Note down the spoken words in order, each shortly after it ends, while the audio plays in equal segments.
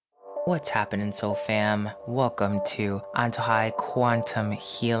What's happening, Soul Fam? Welcome to Onto High Quantum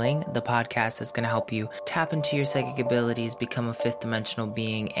Healing, the podcast that's going to help you tap into your psychic abilities, become a fifth dimensional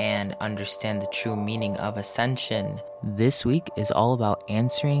being, and understand the true meaning of ascension. This week is all about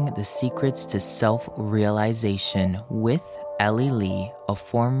answering the secrets to self-realization with Ellie Lee, a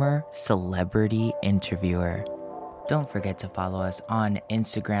former celebrity interviewer. Don't forget to follow us on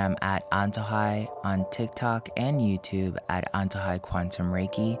Instagram at Antohai, on TikTok and YouTube at Antohai Quantum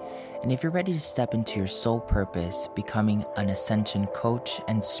Reiki. And if you're ready to step into your soul purpose, becoming an ascension coach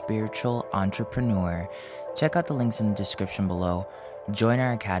and spiritual entrepreneur, check out the links in the description below. Join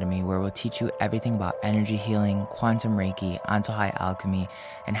our academy where we'll teach you everything about energy healing, quantum Reiki, Antohai alchemy,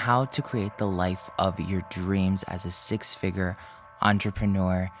 and how to create the life of your dreams as a six-figure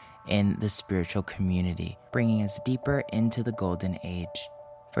entrepreneur in the spiritual community, bringing us deeper into the golden age.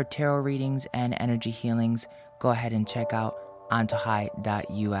 For tarot readings and energy healings, go ahead and check out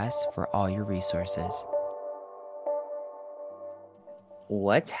antohai.us for all your resources.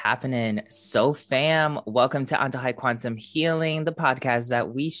 What's happening? So fam, welcome to Onto High Quantum Healing, the podcast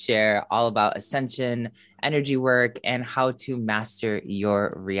that we share all about ascension, energy work, and how to master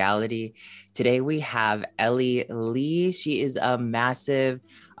your reality. Today we have Ellie Lee. She is a massive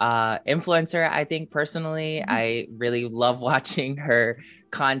influencer, I think personally. I really love watching her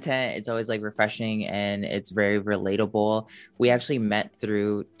content. It's always like refreshing and it's very relatable. We actually met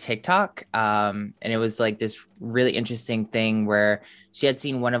through TikTok, and it was like this really interesting thing where she had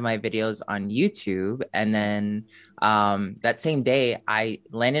seen one of my videos on YouTube, and then that same day I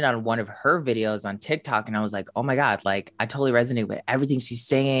landed on one of her videos on TikTok, and I was like, oh my God, like I totally resonate with everything she's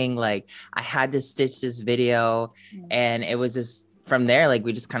saying. Like I had to stitch this video, and it was just from there, like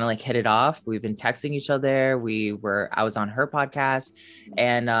we just kind of like hit it off. We've been texting each other. I was on her podcast,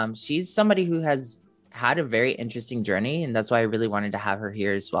 and she's somebody who has had a very interesting journey, and that's why I really wanted to have her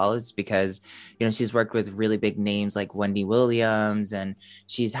here as well, is because, you know, she's worked with really big names like Wendy Williams, and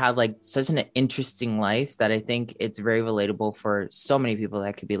she's had like such an interesting life that I think it's very relatable for so many people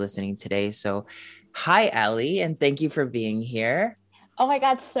that could be listening today. So hi, Ellie, and thank you for being here. Oh my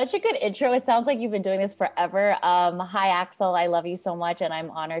God, such a good intro. It sounds like you've been doing this forever. Hi, Axel. I love you so much, and I'm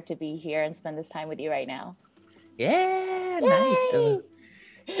honored to be here and spend this time with you right now. Yeah, Yay! nice. So,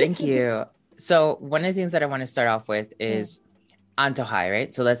 thank you. So one of the things that I want to start off with is Onto High,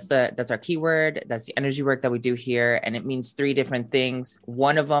 right? So that's our keyword. That's the energy work that we do here. And it means three different things.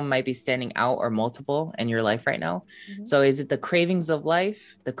 One of them might be standing out or multiple in your life right now. So is it the cravings of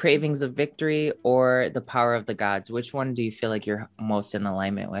life, the cravings of victory, or the power of the gods? Which one do you feel like you're most in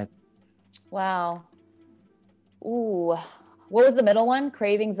alignment with? Wow. Ooh, what was the middle one?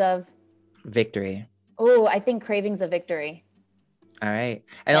 Cravings of Victory. Ooh, I think cravings of victory. All right.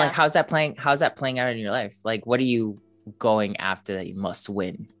 And like, how's that playing out in your life? Like, what are you going after that you must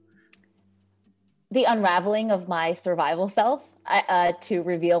win? The unraveling of my survival self to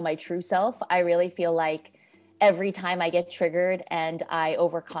reveal my true self. I really feel like every time I get triggered and I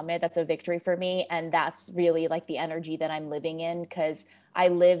overcome it, that's a victory for me. And that's really like the energy that I'm living in, because I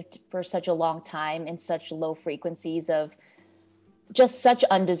lived for such a long time in such low frequencies of just such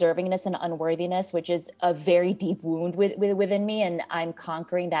undeservingness and unworthiness, which is a very deep wound within me. And I'm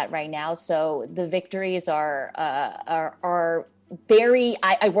conquering that right now. So the victories are very,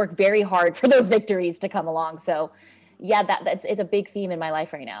 I work very hard for those victories to come along. So yeah, it's a big theme in my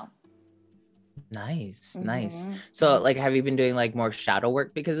life right now. Nice. So like, have you been doing like more shadow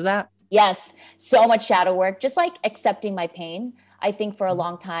work because of that? Yes, so much shadow work, just like accepting my pain. I think for a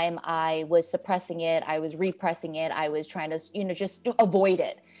long time I was suppressing it, I was repressing it, I was trying to, just avoid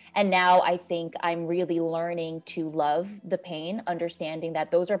it. And now I think I'm really learning to love the pain, understanding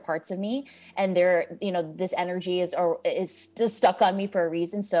that those are parts of me, and this energy is just stuck on me for a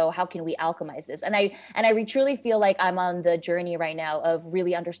reason. So how can we alchemize this? And I truly feel like I'm on the journey right now of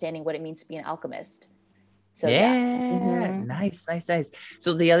really understanding what it means to be an alchemist. So Nice.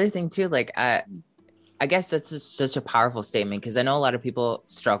 So the other thing too, like I guess that's just such a powerful statement, because I know a lot of people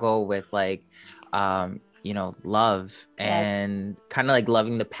struggle with like love and kind of like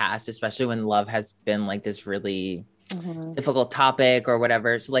loving the past, especially when love has been like this really difficult topic or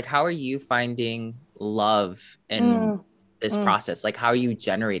whatever. So like, how are you finding love in this process? Like, how are you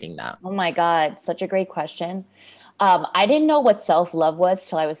generating that? Oh my God, such a great question. I didn't know what self-love was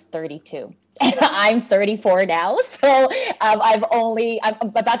till I was 32. And I'm 34 now. So I'm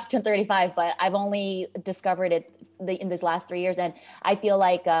about to turn 35, but I've only discovered it in these last 3 years. And I feel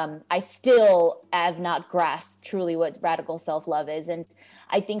like I still have not grasped truly what radical self-love is. And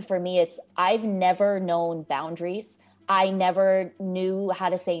I think for me, I've never known boundaries. I never knew how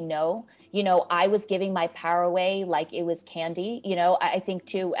to say no. I was giving my power away like it was candy. I think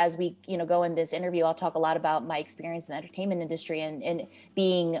too, as we, go in this interview, I'll talk a lot about my experience in the entertainment industry and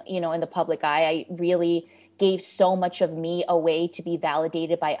being, in the public eye. I really gave so much of me away to be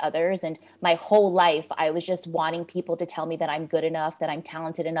validated by others. And my whole life, I was just wanting people to tell me that I'm good enough, that I'm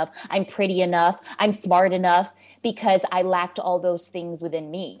talented enough, I'm pretty enough, I'm smart enough, because I lacked all those things within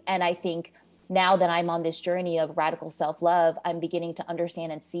me. And I think now that I'm on this journey of radical self-love, I'm beginning to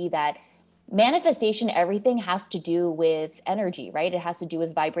understand and see that manifestation, everything has to do with energy, right? It has to do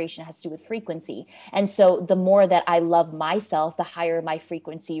with vibration, it has to do with frequency. And so the more that I love myself, the higher my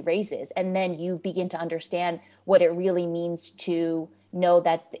frequency raises. And then you begin to understand what it really means to know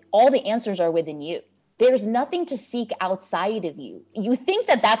that all the answers are within you. There's nothing to seek outside of you. You think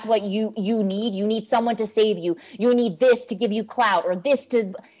that that's what you need. You need someone to save you. You need this to give you clout or this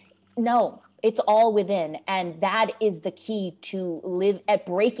to, no. It's all within. And that is the key to live at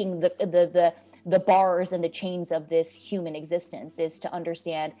breaking the bars and the chains of this human existence, is to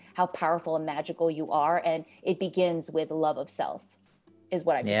understand how powerful and magical you are. And it begins with love of self, is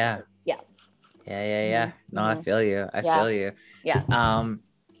what I mean. Yeah. Yeah. Yeah. No, I feel you. I feel you. Yeah.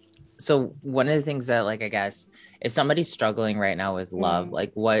 So one of the things that, like, I guess if somebody's struggling right now with love,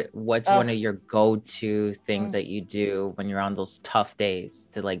 like what's one of your go-to things that you do when you're on those tough days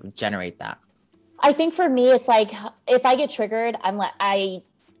to like generate that? I think for me, it's like, if I get triggered, I'm like, I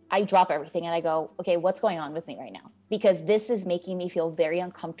drop everything and I go, okay, what's going on with me right now? Because this is making me feel very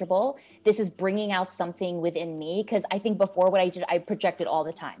uncomfortable. This is bringing out something within me. Because I think before, what I did, I projected all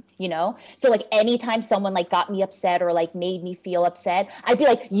the time, So like anytime someone like got me upset or like made me feel upset, I'd be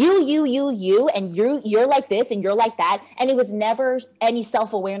like, you, and you're like this and you're like that. And it was never any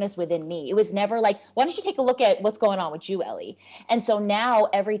self-awareness within me. It was never like, why don't you take a look at what's going on with you, Ellie? And so now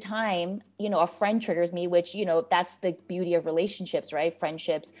every time, a friend triggers me, which, that's the beauty of relationships, right?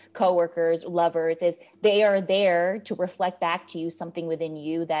 Friendships, coworkers, lovers, is they are there to reflect back to you something within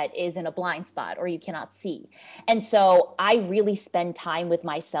you that is in a blind spot or you cannot see. And so I really spend time with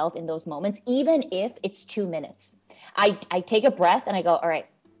myself in those moments, even if it's 2 minutes. I take a breath and I go, all right,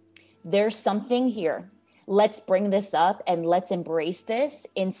 there's something here. Let's bring this up and let's embrace this,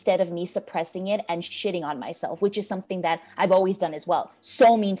 instead of me suppressing it and shitting on myself, which is something that I've always done as well.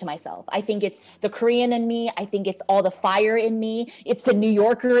 So mean to myself. I think it's the Korean in me. I think it's all the fire in me. It's the New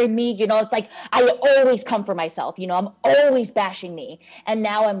Yorker in me. It's like, I always come for myself. I'm always bashing me. And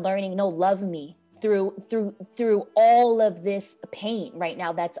now I'm learning, no, love me through all of this pain right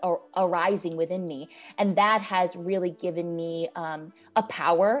now that's arising within me. And that has really given me a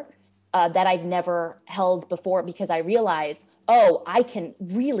power that I've never held before, because I realize, I can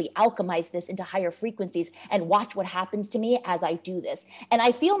really alchemize this into higher frequencies and watch what happens to me as I do this. And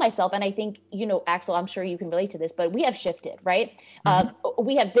I feel myself, and I think, Axel, I'm sure you can relate to this, but we have shifted, right?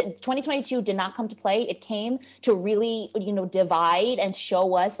 We have been, 2022 did not come to play. It came to really, divide and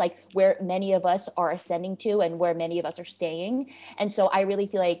show us like where many of us are ascending to and where many of us are staying. And so I really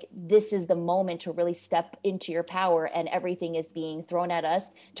feel like this is the moment to really step into your power, and everything is being thrown at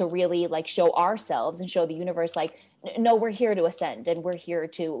us to really like show ourselves and show the universe, like, no, we're here to ascend and we're here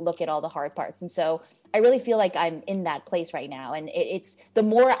to look at all the hard parts. And so I really feel like I'm in that place right now. And it's the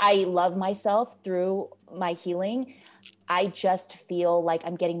more I love myself through my healing, I just feel like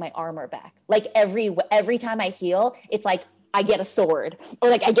I'm getting my armor back. Like every time I heal, it's like I get a sword or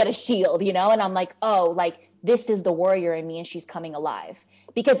like I get a shield, and I'm like, oh, like this is the warrior in me and she's coming alive.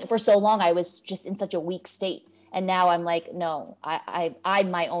 Because for so long I was just in such a weak state. And now I'm like, no,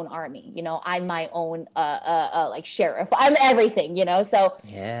 I'm my own army, I'm my own, like sheriff, I'm everything, so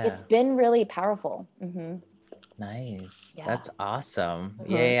It's been really powerful. Mm-hmm. Nice. Yeah. That's awesome.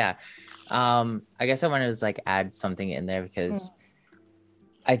 Mm-hmm. Yeah. I guess I wanted to like add something in there, because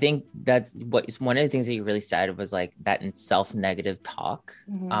I think that's one of the things that you really said was like that in self-negative talk.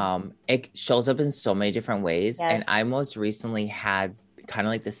 Mm-hmm. It shows up in so many different ways. Yes. And I most recently had kind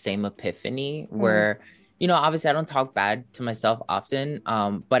of like the same epiphany where, obviously I don't talk bad to myself often,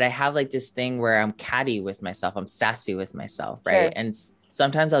 but I have like this thing where I'm catty with myself. I'm sassy with myself, right? Sure. And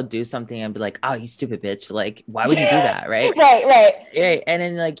sometimes I'll do something and be like, oh, you stupid bitch. Like, why would you do that, right? Right. Yeah. And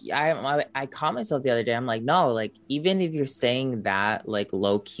then like, I caught myself the other day. I'm like, no, like, even if you're saying that, like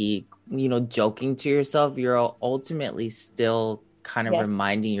low key, joking to yourself, you're ultimately still kind of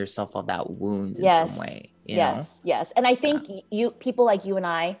reminding yourself of that wound in some way. Yes. And I think people like you and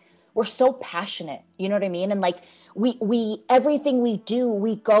I, we're so passionate, you know what I mean? And like we everything we do,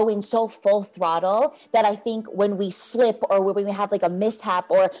 we go in so full throttle that I think when we slip or when we have like a mishap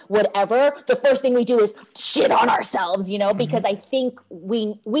or whatever, the first thing we do is shit on ourselves, because I think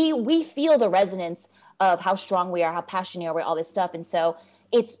we feel the resonance of how strong we are, how passionate we are, all this stuff. And so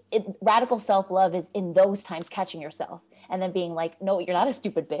radical self-love is in those times catching yourself and then being like, no, you're not a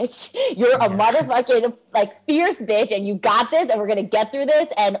stupid bitch. You're a motherfucking like fierce bitch, and you got this, and we're gonna get through this.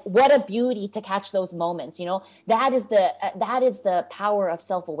 And what a beauty to catch those moments. That is the power of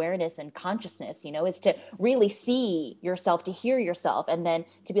self-awareness and consciousness. Is to really see yourself, to hear yourself, and then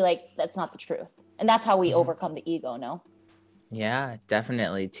to be like, that's not the truth. And that's how we overcome the ego. No. Yeah,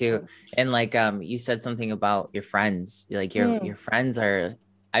 definitely too. And like you said something about your friends. Like your friends are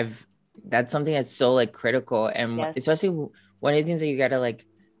that's something that's so like critical. And especially one of the things that you gotta like,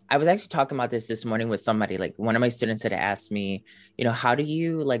 I was actually talking about this morning with somebody. Like one of my students had asked me, how do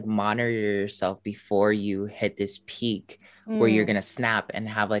you like monitor yourself before you hit this peak where you're gonna snap and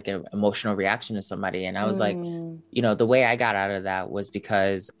have like an emotional reaction to somebody? And I was like, the way I got out of that was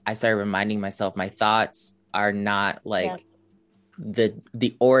because I started reminding myself my thoughts are not like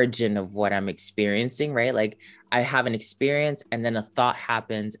the origin of what I'm experiencing, right? Like I have an experience, and then a thought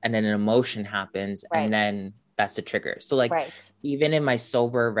happens, and then an emotion happens, and then that's the trigger. So like even in my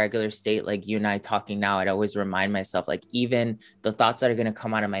sober regular state, like you and I talking now, I'd always remind myself, like even the thoughts that are going to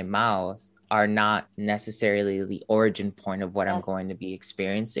come out of my mouth are not necessarily the origin point of what I'm going to be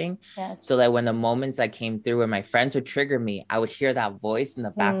experiencing. So that when the moments that came through where my friends would trigger me, I would hear that voice in the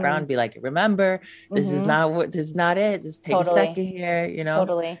background be like, remember, this is not it. Just take a second here,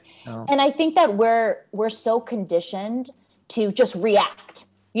 Totally. And I think that we're so conditioned to just react.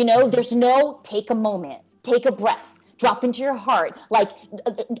 There's no take a moment, take a breath, drop into your heart, like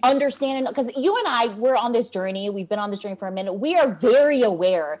understand, because you and I, we're on this journey. We've been on this journey for a minute. We are very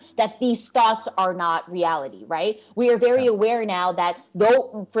aware that these thoughts are not reality, right? We are very aware now that,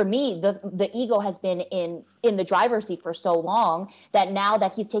 though for me, the ego has been in the driver's seat for so long that now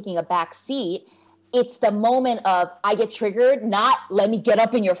that he's taking a back seat, it's the moment of I get triggered, not let me get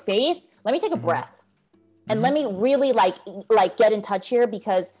up in your face. Let me take a breath and let me really like get in touch here,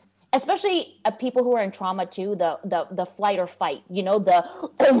 because especially people who are in trauma too, the flight or fight,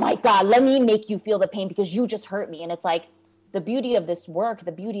 oh my God, let me make you feel the pain because you just hurt me. And it's like, the beauty of this work,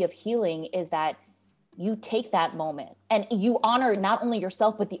 the beauty of healing is that you take that moment and you honor not only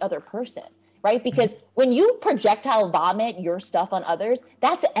yourself, but the other person, right? Because when you projectile vomit your stuff on others,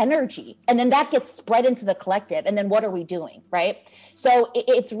 that's energy. And then that gets spread into the collective. And then what are we doing, right? So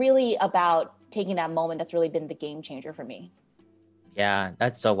it's really about taking that moment. That's really been the game changer for me. Yeah,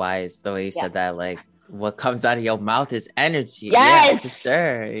 that's so wise the way you said that. Like what comes out of your mouth is energy. Yes, yeah, for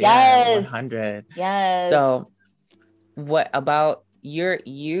sure. Yes, yeah, 100. Yes. So what about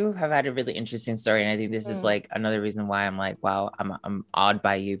you have had a really interesting story, and I think this is like another reason why I'm like, wow, I'm awed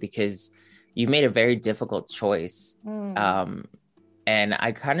by you, because you made a very difficult choice. And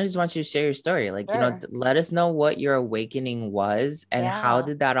I kind of just want you to share your story, like let us know what your awakening was and how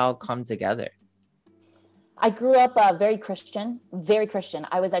did that all come together. I grew up very Christian.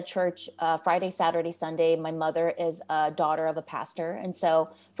 I was at church Friday, Saturday, Sunday. My mother is a daughter of a pastor. And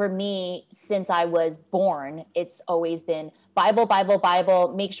so for me, since I was born, it's always been Bible, Bible,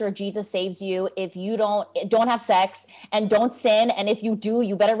 Bible. Make sure Jesus saves you. If you don't have sex and don't sin. And if you do,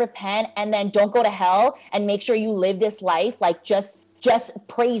 you better repent, and then don't go to hell, and make sure you live this life like just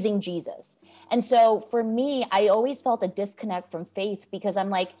praising Jesus. And so for me, I always felt a disconnect from faith, because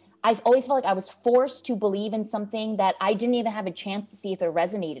I'm like, I've always felt like I was forced to believe in something that I didn't even have a chance to see if it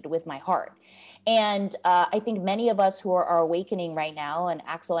resonated with my heart. And I think many of us who are awakening right now, and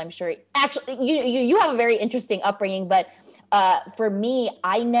Axel, I'm sure, actually, you have a very interesting upbringing, but for me,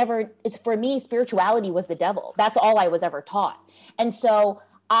 spirituality was the devil. That's all I was ever taught. And so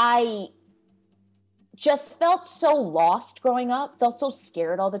I just felt so lost growing up, felt so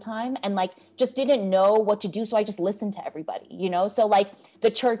scared all the time, and like just didn't know what to do. So I just listened to everybody, So like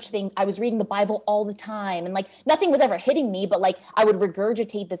the church thing, I was reading the Bible all the time, and like nothing was ever hitting me, but like I would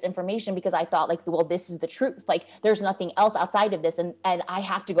regurgitate this information because I thought like, well, this is the truth. Like there's nothing else outside of this, and I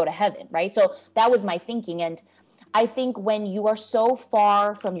have to go to heaven, right? So that was my thinking. And I think when you are so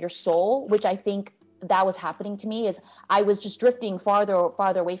far from your soul, which I think that was happening to me, is I was just drifting farther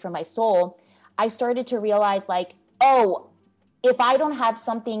away from my soul. I started to realize like, oh, if I don't have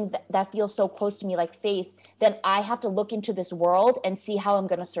something that feels so close to me like faith, then I have to look into this world and see how I'm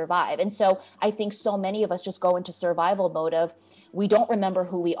going to survive. And so I think so many of us just go into survival mode of, we don't remember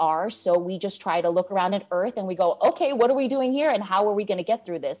who we are. So we just try to look around at earth and we go, okay, what are we doing here? And how are we going to get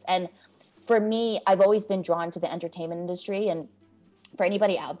through this? And for me, I've always been drawn to the entertainment industry. And for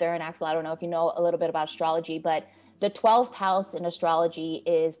anybody out there, and Axel, I don't know if you know a little bit about astrology, but the 12th house in astrology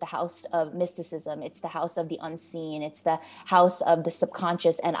is the house of mysticism. It's the house of the unseen. It's the house of the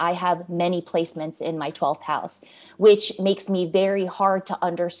subconscious. And I have many placements in my 12th house, which makes me very hard to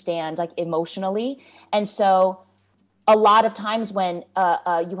understand, like emotionally. And so a lot of times when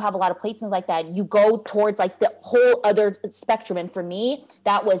you have a lot of placements like that, you go towards like the whole other spectrum. And for me,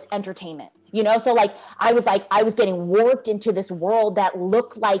 that was entertainment. So like I was getting warped into this world that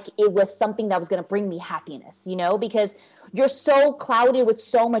looked like it was something that was going to bring me happiness, because you're so clouded with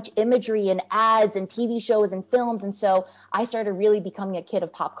so much imagery and ads and TV shows and films. And so I started really becoming a kid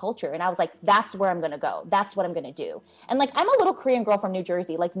of pop culture. And I was like, that's where I'm going to go. That's what I'm going to do. And like, I'm a little Korean girl from New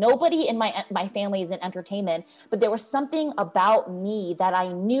Jersey. Like nobody in my family is in entertainment, but there was something about me that I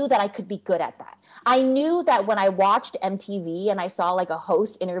knew that I could be good at that. I knew that when I watched MTV and I saw like a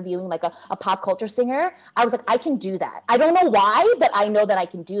host interviewing like a pop culture singer, I was like, I can do that. I don't know why, but I know that I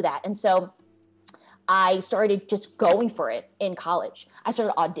can do that. And so I started just going for it in college. I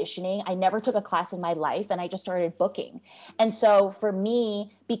started auditioning. I never took a class in my life, and I just started booking. And so for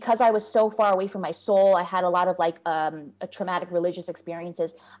me, because I was so far away from my soul, I had a lot of like a traumatic religious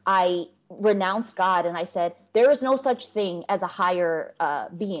experiences. I renounced God and I said, there is no such thing as a higher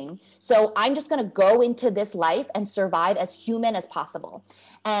being. So I'm just going to go into this life and survive as human as possible.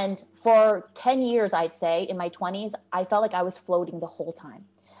 And for 10 years, I'd say in my 20s, I felt like I was floating the whole time.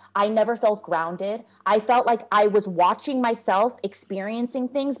 I never felt grounded. I felt like I was watching myself experiencing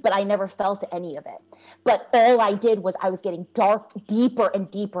things, but I never felt any of it. But all I did was I was getting deeper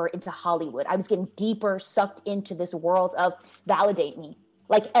and deeper into Hollywood. I was getting deeper, sucked into this world of validate me.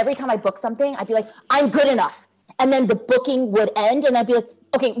 Like every time I book something, I'd be like, I'm good enough. And then the booking would end and I'd be like,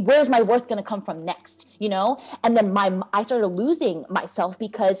 okay, where's my worth going to come from next? And then I started losing myself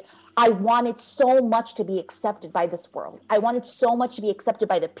because I wanted so much to be accepted by this world. I wanted so much to be accepted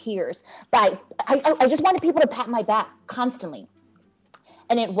by the peers. I just wanted people to pat my back constantly.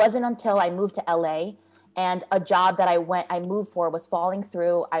 And it wasn't until I moved to LA and a job that I moved for was falling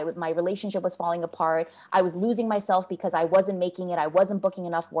through. My relationship was falling apart. I was losing myself because I wasn't making it. I wasn't booking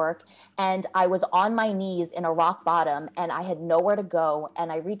enough work. And I was on my knees in a rock bottom and I had nowhere to go.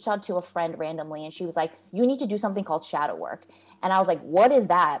 And I reached out to a friend randomly and she was like, you need to do something called shadow work. And I was like, what is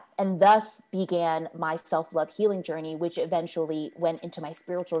that? And thus began my self-love healing journey, which eventually went into my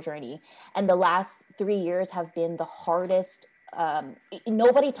spiritual journey. And the last 3 years have been the hardest.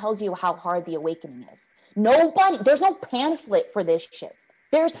 Nobody tells you how hard the awakening is. There's no pamphlet for this shit.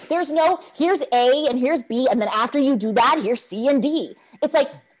 There's no, here's A and here's B. And then after you do that, here's C and D. It's like,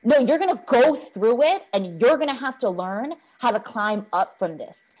 no, you're going to go through it and you're going to have to learn how to climb up from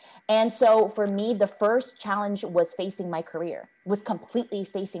this. And so for me, the first challenge was facing my career, was completely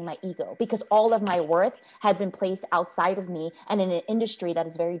facing my ego because all of my worth had been placed outside of me and in an industry that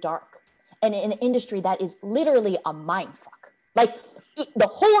is very dark and in an industry that is literally a mind fuck. Like the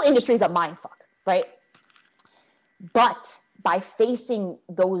whole industry is a mind fuck, right? But by facing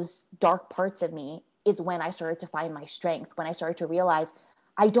those dark parts of me is when I started to find my strength, when I started to realize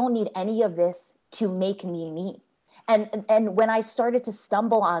I don't need any of this to make me me. And when I started to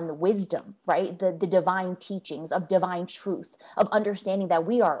stumble on wisdom, right, the divine teachings of divine truth, of understanding that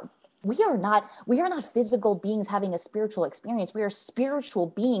we are not physical beings having a spiritual experience. We are spiritual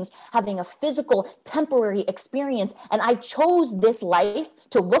beings having a physical temporary experience. And I chose this life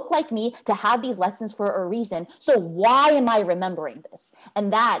to look like me, to have these lessons for a reason. So why am I remembering this?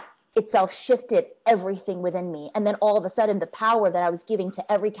 And that itself shifted everything within me. And then all of a sudden, the power that I was giving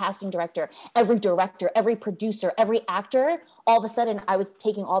to every casting director, every producer, every actor, all of a sudden I was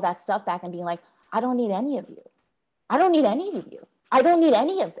taking all that stuff back and being like, I don't need any of you. I don't need any of you. I don't need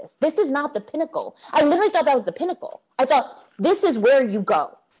any of this. This is not the pinnacle. I literally thought that was the pinnacle. I thought this is where you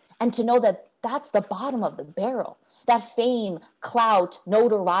go. And to know that that's the bottom of the barrel, that fame, clout,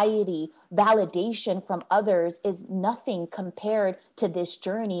 notoriety, validation from others is nothing compared to this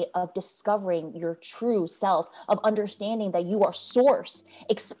journey of discovering your true self, of understanding that you are source,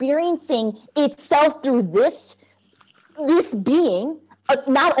 experiencing itself through this being,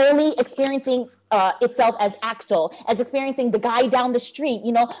 not only experiencing itself as Axel, as experiencing the guy down the street,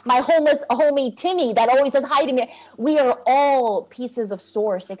 my homeless homie Timmy that always says hi to me. We are all pieces of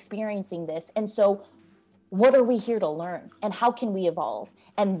source experiencing this. And so what are we here to learn? And how can we evolve?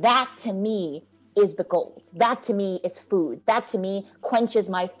 And that to me is the gold. That to me is food. That to me quenches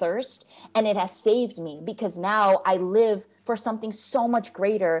my thirst. And it has saved me because now I live for something so much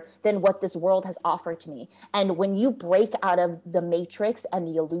greater than what this world has offered to me. And when you break out of the matrix and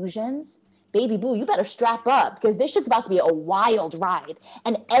the illusions, baby boo, you better strap up because this shit's about to be a wild ride.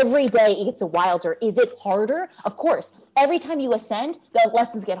 And every day it gets wilder. Is it harder? Of course. Every time you ascend, the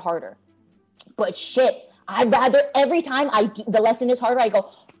lessons get harder. But shit, I'd rather every time the lesson is harder, I go,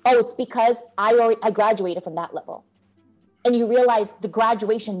 oh, it's because I graduated from that level. And you realize the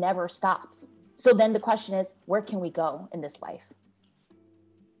graduation never stops. So then the question is, where can we go in this life?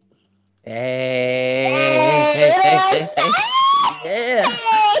 Hey, yeah,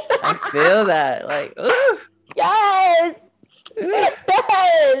 I feel that. Like, ooh, Yes. ooh.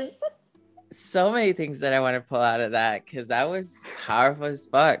 Yes. So many things that I want to pull out of that because that was powerful as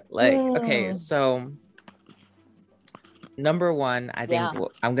fuck. Like, okay, Mm, so number one, I think yeah,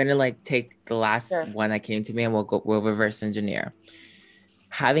 I'm gonna like take the last sure. one that came to me and we'll reverse engineer.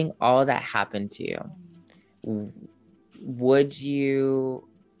 Having all that happen to you, would you,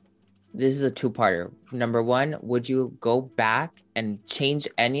 this is a two-parter. Number one, would you go back and change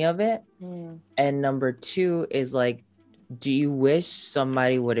any of it? Mm. And number two is like, do you wish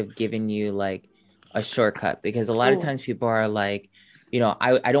somebody would have given you like a shortcut? Because a lot of Ooh. times people are like,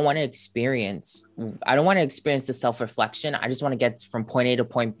 I don't want to experience, the self-reflection. I just want to get from point A to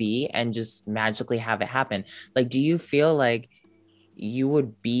point B and just magically have it happen. Like, do you feel like you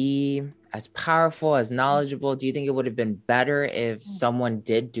would be as powerful, as knowledgeable? Do you think it would have been better if someone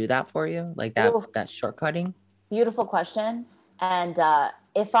did do that for you? Like Ooh, that shortcutting? beautiful question. And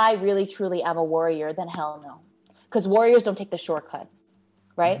if I really truly am a warrior, then hell no. Because warriors don't take the shortcut,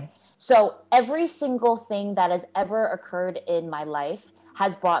 right? Mhm. So every single thing that has ever occurred in my life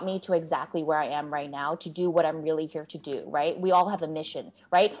has brought me to exactly where I am right now to do what I'm really here to do, right? We all have a mission,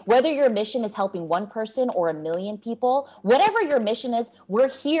 right? Whether your mission is helping one person or a million people, whatever your mission is, we're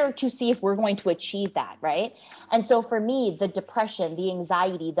here to see if we're going to achieve that, right? And so for me, the depression, the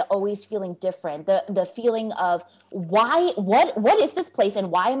anxiety, the always feeling different, the feeling of what is this place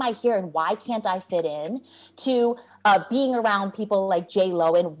and why am I here and why can't I fit in, to being around people like J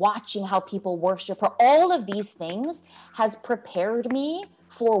Lo and watching how people worship her, all of these things has prepared me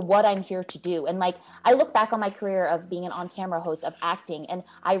for what I'm here to do. And like, I look back on my career of being an on-camera host of acting, and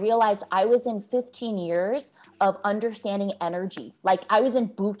I realized I was in 15 years of understanding energy. Like I was in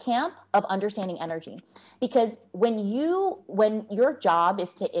boot camp of understanding energy, because when your job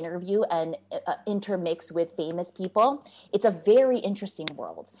is to interview and intermix with famous people, it's a very interesting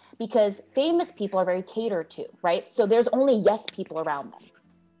world because famous people are very catered to, right? So there's only yes people around them.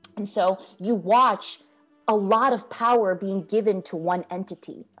 And so you watch a lot of power being given to one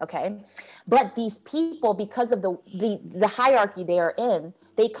entity, okay? But these people, because of the hierarchy they are in,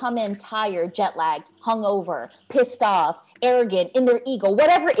 they come in tired, jet lagged, hungover, pissed off, arrogant, in their ego,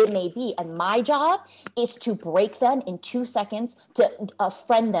 whatever it may be. And my job is to break them in 2 seconds, to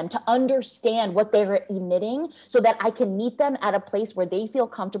friend them, to understand what they're emitting so that I can meet them at a place where they feel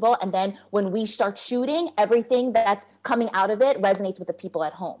comfortable. And then when we start shooting, everything that's coming out of it resonates with the people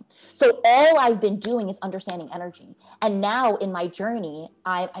at home. So all I've been doing is understanding energy. And now in my journey,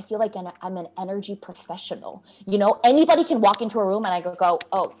 I feel like I'm an energy professional. You know, anybody can walk into a room and I go,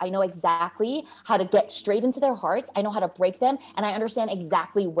 oh, I know exactly how to get straight into their hearts. I know how to break them, and I understand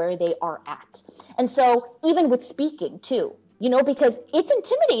exactly where they are at. And so even with speaking too, you know, because it's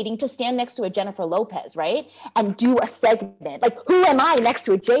intimidating to stand next to a Jennifer Lopez, right? And do a segment. Like, who am I next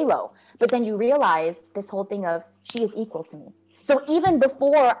to a J-Lo? But then you realize this whole thing of she is equal to me. So even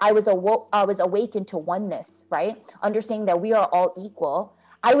before I was awakened to oneness, right? Understanding that we are all equal,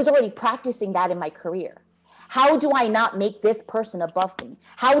 I was already practicing that in my career. How do I not make this person above me?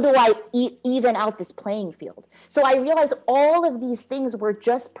 How do I even out this playing field? So I realized all of these things were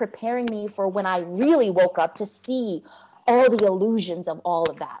just preparing me for when I really woke up to see all the illusions of all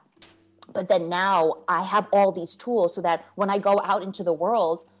of that. But then now I have all these tools so that when I go out into the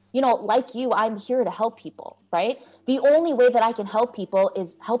world, you know, like you, I'm here to help people, right? The only way that I can help people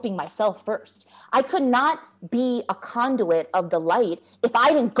is helping myself first. I could not be a conduit of the light if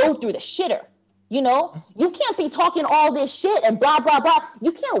I didn't go through the shitter. You know, you can't be talking all this shit and blah, blah, blah.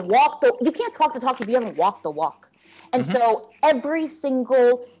 You can't talk the talk if you haven't walked the walk. And Mm-hmm. so every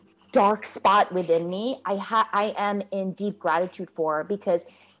single dark spot within me, I am in deep gratitude for, because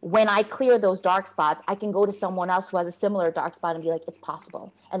when I clear those dark spots, I can go to someone else who has a similar dark spot and be like, it's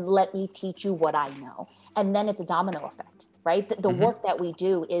possible. And let me teach you what I know. And then it's a domino effect, right? The Mm-hmm. work that we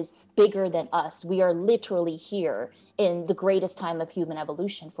do is bigger than us. We are literally here in the greatest time of human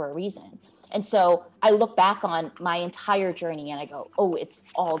evolution for a reason. And so I look back on my entire journey and I go, oh, it's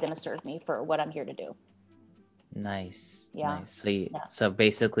all going to serve me for what I'm here to do. Nice. Yeah. Nice. Yeah. So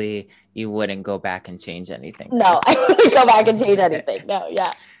basically you wouldn't go back and change anything. No, I wouldn't go back and change anything. No.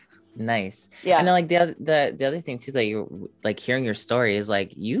 Yeah. Nice. And Yeah. then like the other thing too that you like hearing your story is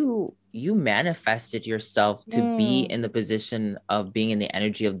like you manifested yourself to be Mm, in the position of being in the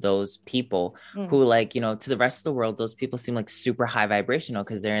energy of those people mm, who, like, to the rest of the world, those people seem like super high vibrational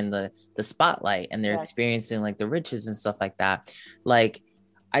because they're in the spotlight and they're yes. experiencing like the riches and stuff like that. Like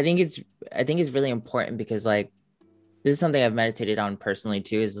I think it's really important because like this is something I've meditated on personally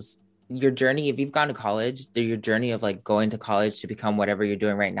too, is this, your journey, if you've gone to college, your journey of like going to college to become whatever you're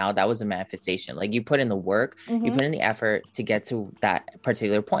doing right now, that was a manifestation. Like you put in the work, you put in the effort to get to that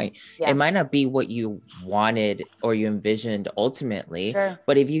particular point. It might not be what you wanted or you envisioned ultimately,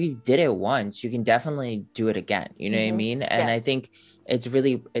 but if you did it once, you can definitely do it again. You know what I mean? And I think it's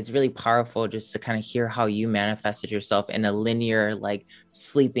really powerful just to kind of hear how you manifested yourself in a linear, like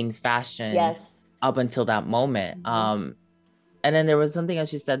sleeping fashion up until that moment. And then there was something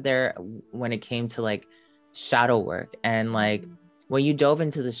else you said there when it came to like shadow work, and like when you dove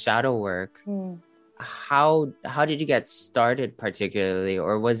into the shadow work, how did you get started particularly?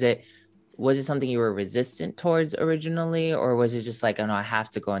 Or was it something you were resistant towards originally, or was it just like, oh no, I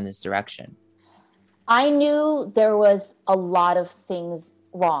have to go in this direction? I knew there was a lot of things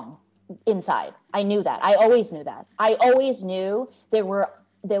wrong inside. I knew that. I always knew that. I always knew there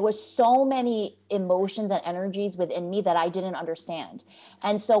were so many emotions and energies within me that I didn't understand.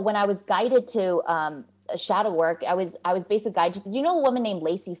 And so when I was guided to shadow work, I was basically guided. Do you know a woman named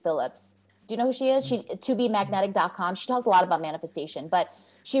Lacey Phillips? Do you know who she is? She 2bemagnetic.com. She talks a lot about manifestation, but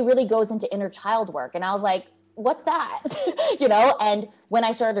she really goes into inner child work. And I was like, what's that? And when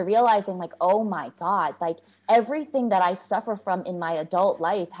I started realizing like, oh my God, like everything that I suffer from in my adult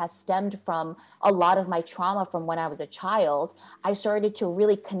life has stemmed from a lot of my trauma from when I was a child, I started to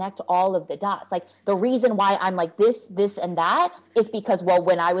really connect all of the dots. Like the reason why I'm like this, and that is because, well,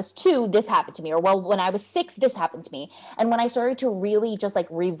 when I was 2, this happened to me, or well, when I was 6, this happened to me. And when I started to really just like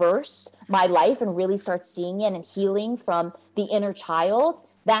reverse my life and really start seeing it and healing from the inner child,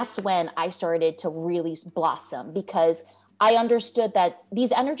 that's when I started to really blossom, because I understood that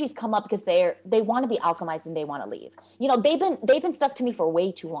these energies come up because they want to be alchemized and they want to leave. They've been stuck to me for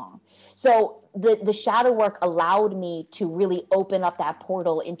way too long. So the shadow work allowed me to really open up that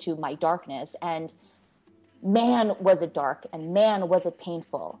portal into my darkness. And man, was it dark, and man, was it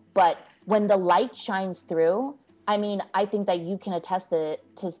painful. But when the light shines through, I mean, I think that you can attest to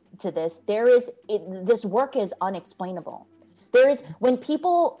this. This work is unexplainable. When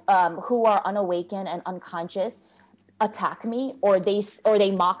people who are unawakened and unconscious attack me, or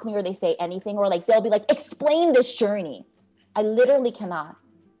they mock me, or they say anything, or like they'll be like, explain this journey. I literally cannot.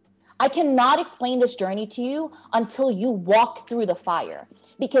 I cannot explain this journey to you until you walk through the fire.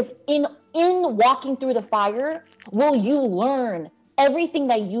 Because in walking through the fire, will you learn everything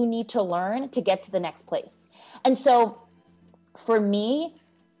that you need to learn to get to the next place. And so for me,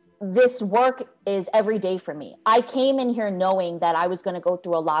 this work is every day for me. I came in here knowing that I was going to go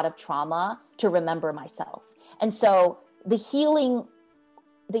through a lot of trauma to remember myself. And so the healing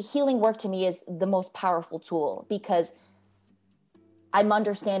work to me is the most powerful tool, because I'm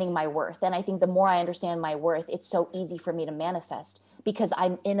understanding my worth. And I think the more I understand my worth, it's so easy for me to manifest, because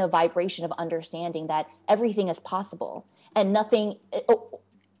I'm in a vibration of understanding that everything is possible and nothing,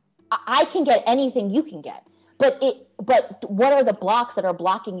 I can get anything you can get. But what are the blocks that are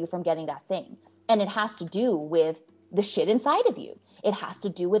blocking you from getting that thing? And it has to do with the shit inside of you. It has to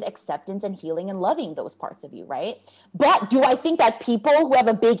do with acceptance and healing and loving those parts of you, right? But do I think that people who have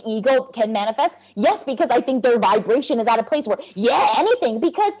a big ego can manifest? Yes, because I think their vibration is at a place where, anything,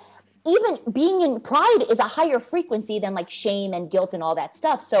 because even being in pride is a higher frequency than like shame and guilt and all that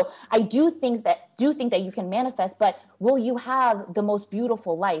stuff. So I do think that you can manifest, but will you have the most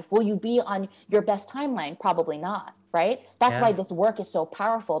beautiful life? Will you be on your best timeline? Probably not, right? That's why this work is so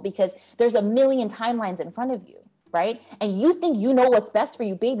powerful, because there's a million timelines in front of you, right? And you think you know what's best for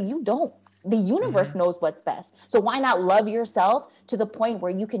you, baby. You don't. The universe knows what's best. So why not love yourself to the point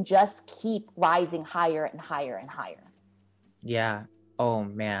where you can just keep rising higher and higher and higher? Yeah. Oh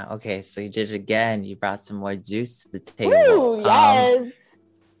man. Okay. So you did it again. You brought some more juice to the table. Ooh, yes.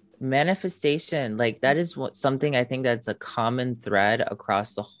 Manifestation, like that is something I think that's a common thread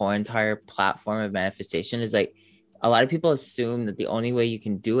across the whole entire platform of manifestation, is like a lot of people assume that the only way you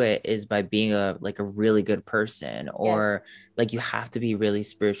can do it is by being a really good person, or like you have to be really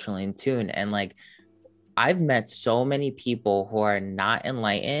spiritually in tune. And like I've met so many people who are not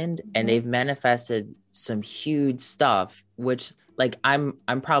enlightened and they've manifested some huge stuff, which like I'm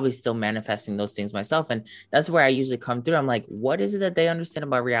probably still manifesting those things myself. And that's where I usually come through. I'm like, what is it that they understand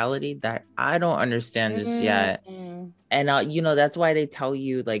about reality that I don't understand just yet? And that's why they tell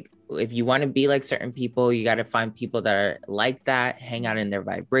you, like, if you want to be like certain people, you got to find people that are like that, hang out in their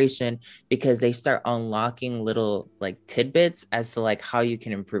vibration, because they start unlocking little like tidbits as to like how you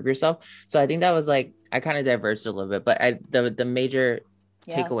can improve yourself. So I think that was like, I kind of diverged a little bit, but the major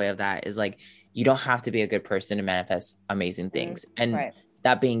takeaway of that is like, you don't have to be a good person to manifest amazing things. And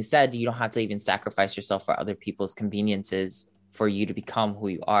that being said, you don't have to even sacrifice yourself for other people's conveniences for you to become who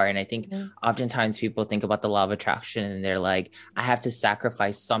you are. And I think Mhm. oftentimes people think about the law of attraction and they're like, I have to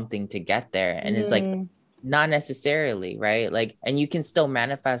sacrifice something to get there. And it's like, Mm, not necessarily, right? Like, and you can still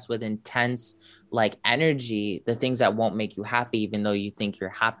manifest with intense like energy the things that won't make you happy, even though you think you're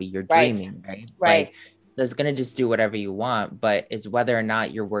happy, you're right. dreaming, right? Right. Like, that's going to just do whatever you want, but it's whether or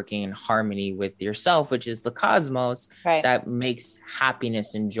not you're working in harmony with yourself, which is the cosmos, Right. that makes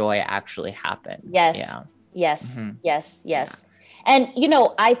happiness and joy actually happen. Yes. Yeah. Yes. Mhm. Yes. Yeah. Yes. And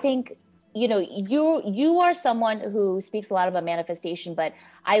I think you are someone who speaks a lot about manifestation, but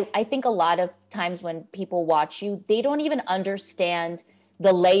I think a lot of times when people watch you, they don't even understand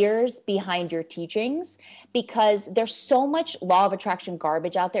the layers behind your teachings, because there's so much law of attraction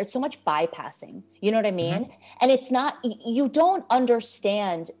garbage out there. It's so much bypassing. You know what I mean? Mhm. And it's not, you don't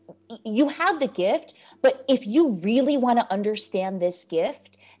understand. You have the gift, but if you really want to understand this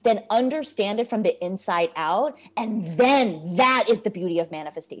gift, then understand it from the inside out. And then that is the beauty of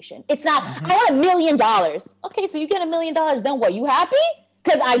manifestation. It's not, I Mhm. want $1 million. Okay, so you get $1 million, then what? You happy?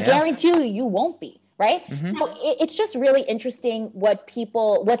 Because I Yeah. guarantee you won't be. Right. Mhm. So it's just really interesting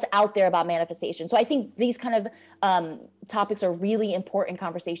what's out there about manifestation. So I think these kind of topics are really important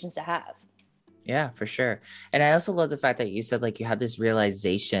conversations to have. Yeah, for sure. And I also love the fact that you said like you had this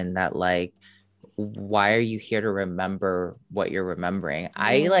realization that like, why are you here to remember what you're remembering?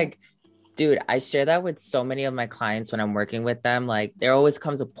 I like, dude, I share that with so many of my clients when I'm working with them. Like, there always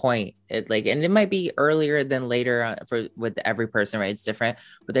comes a point, and it might be earlier than later for with every person, right? It's different,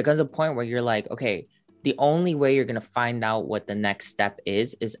 but there comes a point where you're like, okay, the only way you're gonna find out what the next step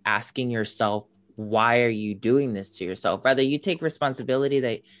is asking yourself, why are you doing this to yourself? Rather, you take responsibility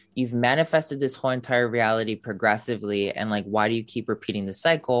that you've manifested this whole entire reality progressively, and like, why do you keep repeating the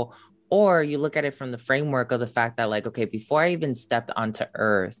cycle? Or you look at it from the framework of the fact that, like, okay, before I even stepped onto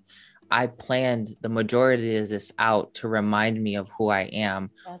Earth, I planned the majority of this out to remind me of who I am.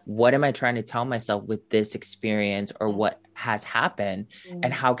 Yes. What am I trying to tell myself with this experience, or what has happened?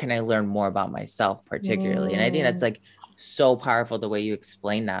 And how can I learn more about myself, particularly? And I think that's like so powerful the way you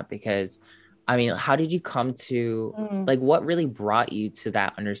explain that, because I mean, how did you come to like, what really brought you to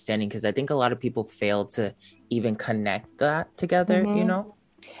that understanding? Because I think a lot of people fail to even connect that together, you know?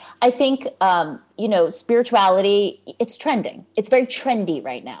 I think, spirituality, it's trending. It's very trendy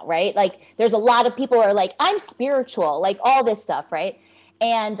right now, right? Like, there's a lot of people who are like, I'm spiritual, like all this stuff, right?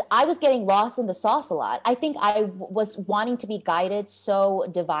 And I was getting lost in the sauce a lot. I think I was wanting to be guided so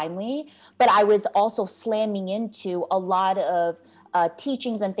divinely, but I was also slamming into a lot of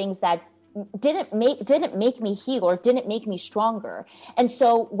teachings and things that didn't make me heal or didn't make me stronger. And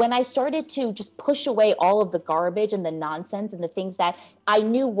so when I started to just push away all of the garbage and the nonsense and the things that I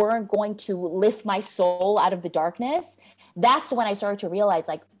knew weren't going to lift my soul out of the darkness, that's when I started to realize,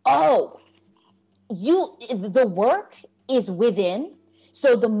 like, oh, the work is within.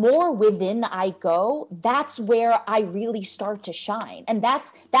 So the more within I go, that's where I really start to shine. And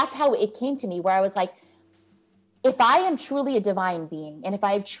that's how it came to me, where I was like, if I am truly a divine being, and if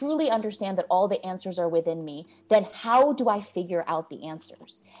I truly understand that all the answers are within me, then how do I figure out the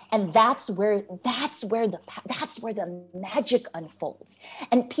answers? And that's where the magic unfolds.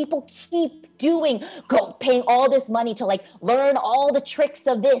 And people keep paying all this money to like learn all the tricks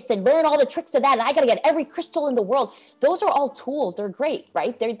of this and learn all the tricks of that. And I got to get every crystal in the world. Those are all tools. They're great,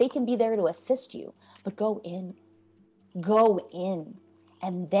 right? They can be there to assist you, but go in,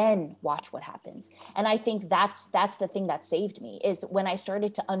 and then watch what happens. And I think that's the thing that saved me, is when I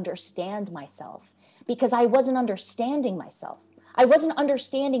started to understand myself, because I wasn't understanding myself. I wasn't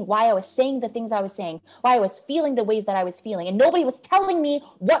understanding why I was saying the things I was saying, why I was feeling the ways that I was feeling, and nobody was telling me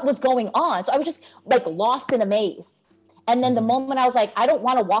what was going on. So I was just like lost in a maze. And then the moment I was like, I don't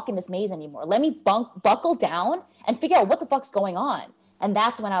want to walk in this maze anymore. Let me buckle down and figure out what the fuck's going on. And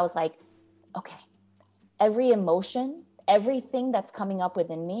that's when I was like, okay, every emotion, everything that's coming up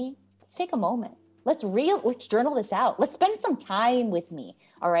within me, let's take a moment. Let's journal this out. Let's spend some time with me.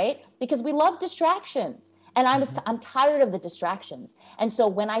 All right. Because we love distractions. And I'm tired of the distractions. And so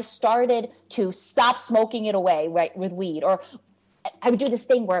when I started to stop smoking it away, right, with weed, or I would do this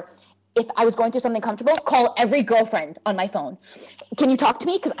thing where if I was going through something comfortable, call every girlfriend on my phone. Can you talk to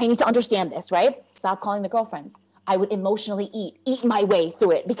me? Because I need to understand this, right? Stop calling the girlfriends. I would emotionally eat my way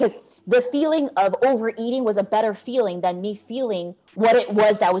through it, because the feeling of overeating was a better feeling than me feeling what it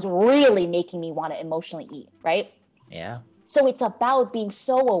was that was really making me want to emotionally eat, right? Yeah. So it's about being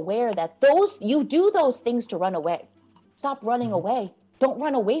so aware that you do those things to run away. Stop running away. Don't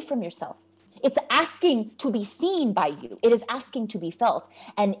run away from yourself. It's asking to be seen by you. It is asking to be felt.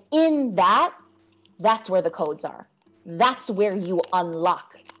 And in that's where the codes are. That's where you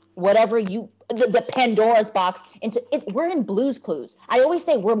unlock whatever you the Pandora's box into it. We're in Blue's Clues. I always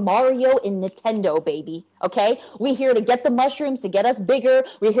say we're Mario in Nintendo, baby. Okay, we're here to get the mushrooms to get us bigger.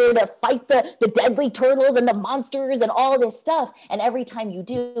 We're here to fight the deadly turtles and the monsters and all this stuff. And every time you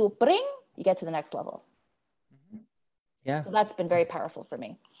do, bring, you get to the next level. Yeah. So that's been very powerful for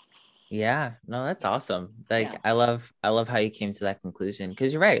me. Yeah, no, that's awesome. Like, I love how you came to that conclusion,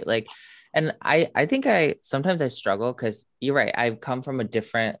 because you're right. Like, and I think sometimes I struggle because you're right. I've come from a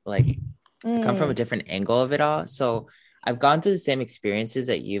different, I come from a different angle of it all. So I've gone through the same experiences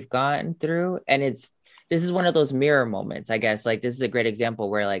that you've gone through. And this is one of those mirror moments, I guess. Like, this is a great example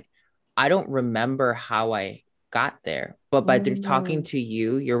where like, I don't remember how I got there, but by talking to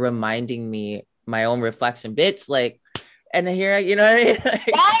you, you're reminding me my own reflection, bitch. Like, and here, you know what I mean?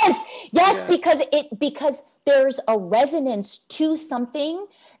 Yes, because there's a resonance to something.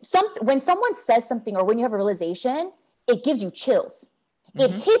 When someone says something or when you have a realization, it gives you chills.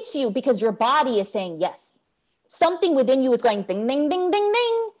 It hits you because your body is saying yes. Something within you is going ding, ding, ding, ding,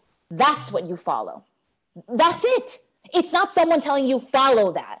 ding. That's what you follow. That's it. It's not someone telling you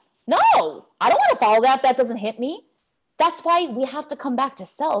follow that. No, I don't want to follow that. That doesn't hit me. That's why we have to come back to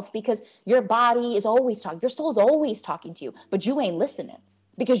self, because your body is always talking. Your soul's always talking to you, but you ain't listening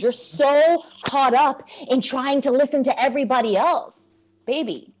because you're so caught up in trying to listen to everybody else.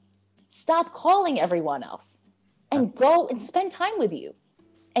 Baby, stop calling everyone else and go and spend time with you,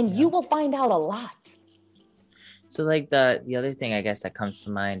 and you will find out a lot. So like the other thing I guess that comes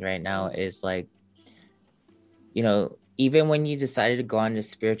to mind right now is like, you know, even when you decided to go on a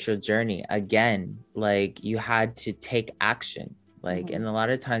spiritual journey, again, like you had to take action. Like, and a lot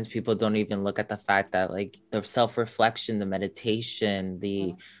of times people don't even look at the fact that like the self-reflection, the meditation,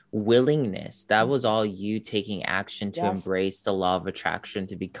 the willingness, that was all you taking action to embrace the law of attraction,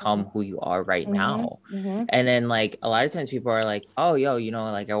 to become who you are right now. And then like, a lot of times people are like, oh, yo, you know,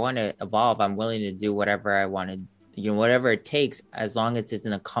 like I want to evolve. I'm willing to do whatever I want to, you know, whatever it takes, as long as it's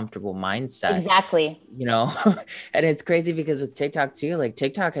in a comfortable mindset. Exactly. You know, and it's crazy because with TikTok too, like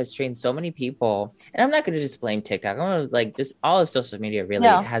TikTok has trained so many people, and I'm not going to just blame TikTok. I'm going to like just all of social media really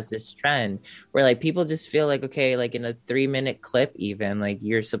has this trend where like people just feel like, okay, like in a 3-minute clip, even like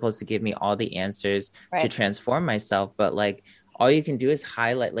you're supposed to give me all the answers to transform myself. But like, all you can do is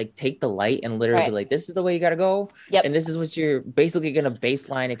highlight, like take the light and literally be like, this is the way you got to go. And this is what you're basically going to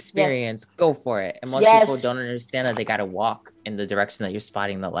baseline experience. Go for it. And most people don't understand that they got to walk in the direction that you're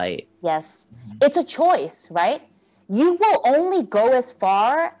spotting the light. It's a choice, right? You will only go as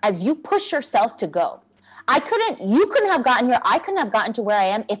far as you push yourself to go. You couldn't have gotten here. I couldn't have gotten to where I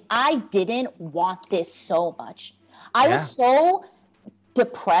am if I didn't want this so much. I was so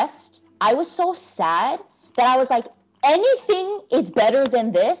depressed. I was so sad that I was like, anything is better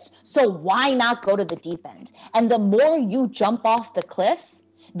than this, so why not go to the deep end? And the more you jump off the cliff,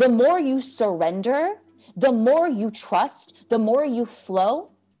 the more you surrender, the more you trust, the more you flow.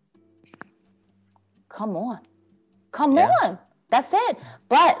 Come on. That's it.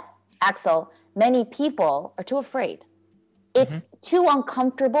 But Axel, many people are too afraid. It's too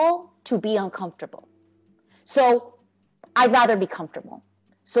uncomfortable to be uncomfortable. So I'd rather be comfortable.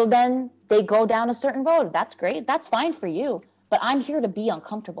 So then they go down a certain road. That's great. That's fine for you. But I'm here to be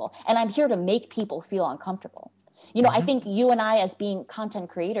uncomfortable. And I'm here to make people feel uncomfortable. You know, I think you and I, as being content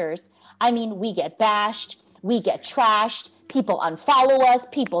creators, I mean, we get bashed, we get trashed, people unfollow us,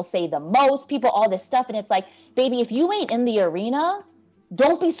 people say the most, people, all this stuff. And it's like, baby, if you ain't in the arena,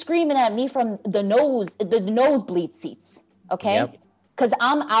 don't be screaming at me from the nosebleed seats. Okay. Because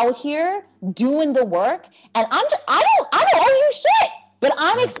I'm out here doing the work, and I don't owe you shit. But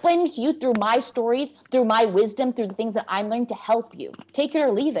I'm explaining to you through my stories, through my wisdom, through the things that I'm learning to help you. Take it or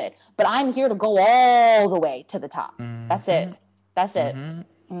leave it. But I'm here to go all the way to the top. That's it.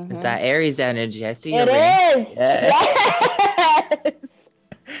 It's that Aries energy. I see it. Is. Yes.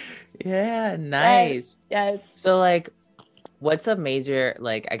 Yeah, nice. Yes. So like, what's a major,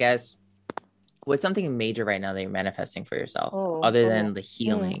 like, I guess, what's something major right now that you're manifesting for yourself other than the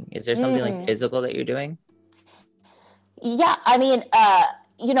healing? Is there something like physical that you're doing? Yeah, I mean,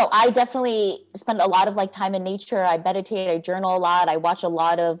 you know, I definitely spend a lot of like time in nature. I meditate, I journal a lot. I watch a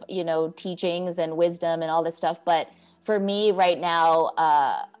lot of, you know, teachings and wisdom and all this stuff. But for me right now,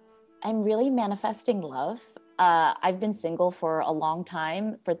 I'm really manifesting love. I've been single for a long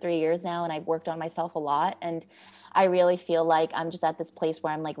time, for 3 years now, and I've worked on myself a lot. And I really feel like I'm just at this place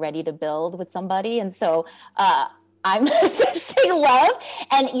where I'm like ready to build with somebody. And so, I'm manifesting love.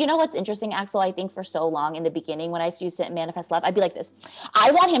 And you know what's interesting, Axel? I think for so long in the beginning, when I used to manifest love, I'd be like this. I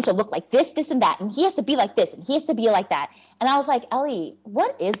want him to look like this, this, and that. And he has to be like this, and he has to be like that. And I was like, Ellie,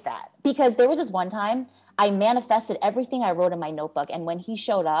 what is that? Because there was this one time I manifested everything I wrote in my notebook. And when he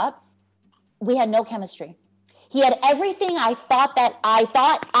showed up, we had no chemistry. He had everything I thought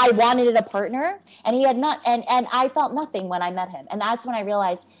I wanted in a partner, and he had not, and I felt nothing when I met him. And that's when I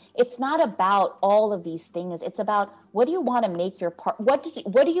realized it's not about all of these things. It's about, what do you want to make your what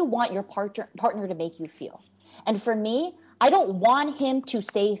do you want your partner to make you feel? And for me, I don't want him to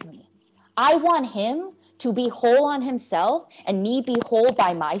save me. I want him to be whole on himself and me be whole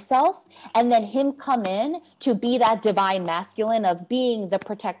by myself, and then him come in to be that divine masculine of being the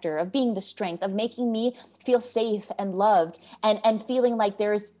protector, of being the strength, of making me feel safe and loved, and feeling like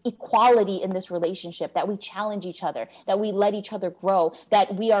there's equality in this relationship, that we challenge each other, that we let each other grow,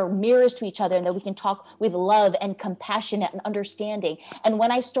 that we are mirrors to each other, and that we can talk with love and compassion and understanding. And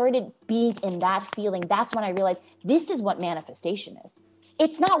when I started being in that feeling, that's when I realized this is what manifestation is.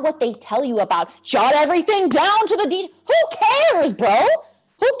 It's not what they tell you about, jot everything down to the detail. Who cares, bro?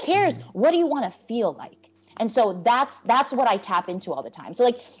 Who cares? What do you want to feel like? And so that's what I tap into all the time. So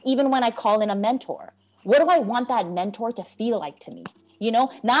like, even when I call in a mentor, what do I want that mentor to feel like to me? You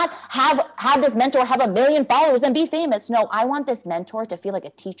know, not have this mentor have 1 million followers and be famous. No, I want this mentor to feel like a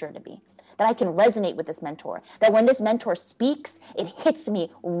teacher to me, that I can resonate with this mentor, that when this mentor speaks, it hits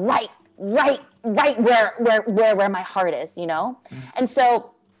me right where my heart is, you know? And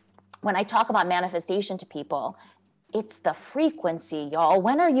so when I talk about manifestation to people, it's the frequency, y'all.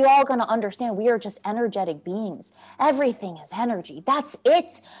 When are you all going to understand we are just energetic beings? Everything is energy. That's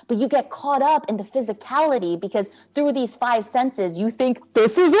it. But you get caught up in the physicality because through these 5 senses, you think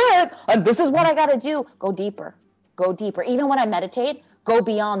this is it and this is what I got to do. Go deeper. Go deeper. Even when I meditate, go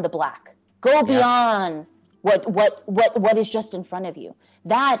beyond the black. Go beyond what is just in front of you.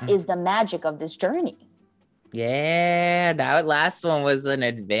 That is the magic of this journey. Yeah, that last one was an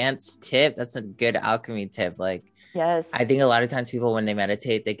advanced tip. That's a good alchemy tip. Like, yes, I think a lot of times people, when they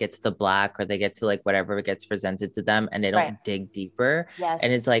meditate, they get to the black, or they get to like whatever gets presented to them, and they don't dig deeper. Yes.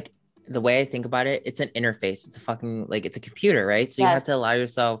 And it's like, the way I think about it, it's an interface. It's a fucking, like, it's a computer, right? So you have to allow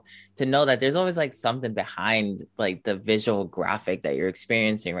yourself to know that there's always like something behind like the visual graphic that you're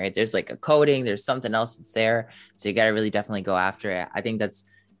experiencing, right? There's like a coding, there's something else that's there. So you got to really definitely go after it. I think that's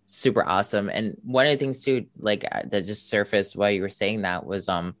super awesome. And one of the things too, like that just surfaced while you were saying that was,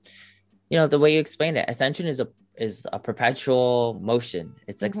 you know, the way you explained it, ascension is a perpetual motion.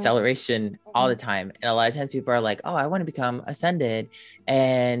 It's acceleration all the time. And a lot of times people are like, oh, I want to become ascended.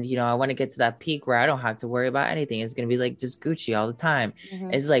 And, you know, I want to get to that peak where I don't have to worry about anything. It's going to be like just Gucci all the time.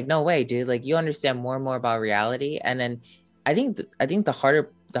 It's like, no way, dude. Like, you understand more and more about reality. And then I think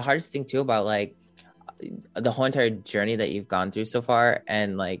the hardest thing too about like the whole entire journey that you've gone through so far,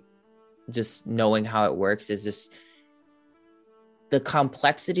 and like just knowing how it works, is just the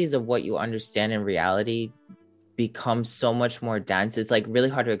complexities of what you understand in reality become so much more dense. It's like really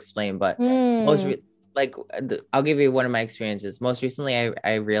hard to explain, but I'll give you one of my experiences. Most recently,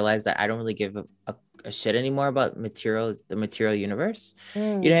 I realized that I don't really give a shit anymore about the material universe. You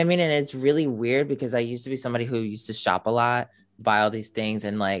know what I mean? And it's really weird because I used to be somebody who used to shop a lot, buy all these things,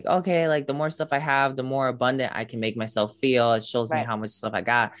 and like, okay, like the more stuff I have, the more abundant I can make myself feel. It shows me how much stuff I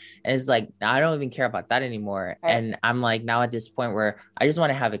got. And it's like, I don't even care about that anymore. And I'm like, now at this point where I just want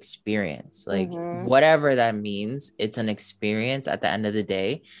to have experience, like whatever that means, it's an experience at the end of the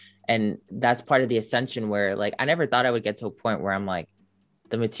day. And that's part of the ascension, where like, I never thought I would get to a point where I'm like,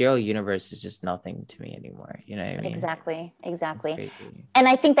 the material universe is just nothing to me anymore. You know what I mean? Exactly. And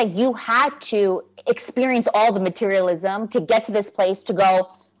I think that you had to experience all the materialism to get to this place to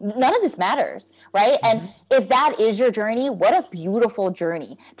go, none of this matters, right? And if that is your journey, what a beautiful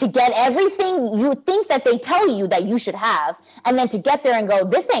journey to get everything you think that they tell you that you should have, and then to get there and go,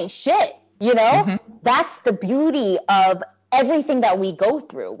 this ain't shit, you know? That's the beauty of everything that we go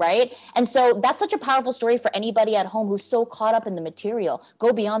through, right? And so that's such a powerful story for anybody at home who's so caught up in the material.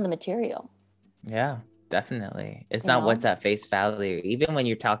 Go beyond the material. Yeah, definitely. It's not what's at face value. Even when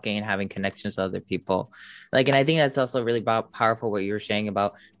you're talking and having connections with other people, like, and I think that's also really powerful what you were saying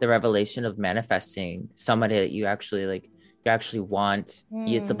about the revelation of manifesting somebody that you actually like, you actually want.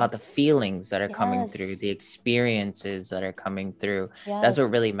 It's about the feelings that are coming through, the experiences that are coming through. That's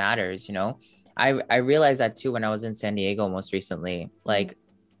what really matters, you know? I realized that too when I was in San Diego most recently. Like,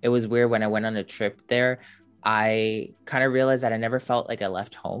 it was weird when I went on a trip there. I kind of realized that I never felt like I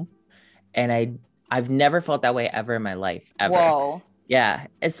left home, and I've never felt that way ever in my life, ever. Whoa. Yeah.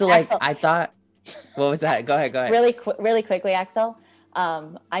 And so like, I thought, what was that? Go ahead. Really quickly, Axel.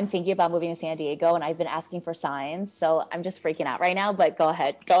 I'm thinking about moving to San Diego, and I've been asking for signs, so I'm just freaking out right now, but go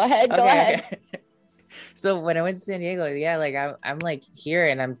ahead. Okay. So when I went to San Diego, like I'm like here,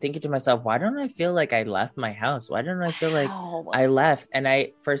 and I'm thinking to myself, why don't I feel like I left my house? Why don't I feel like I left? And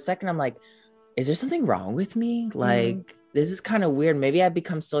for a second, I'm like, is there something wrong with me? Like, this is kind of weird. Maybe I've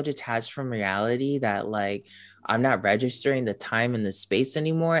become so detached from reality that like I'm not registering the time and the space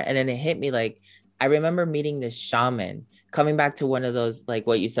anymore. And then it hit me like, I remember meeting this shaman, coming back to one of those, like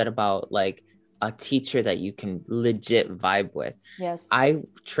what you said about like a teacher that you can legit vibe with. Yes. I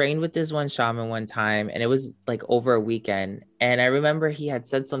trained with this one shaman one time and it was like over a weekend. And I remember he had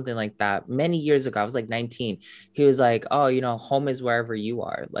said something like that many years ago. I was like 19. He was like, oh, you know, home is wherever you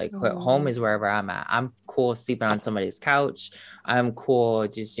are. Like home is wherever I'm at. I'm cool sleeping on somebody's couch. I'm cool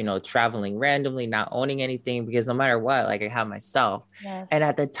just, you know, traveling randomly, not owning anything because no matter what, like I have myself. Yes. And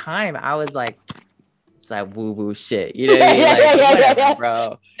at the time I was like, it's like woo woo shit. You know what I mean? Like, whatever,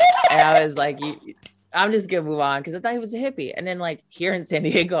 bro. And I was like, I'm just gonna move on because I thought he was a hippie. And then like here in San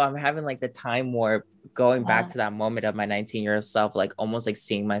Diego, I'm having like the time warp going back to that moment of my 19-year-old self, like almost like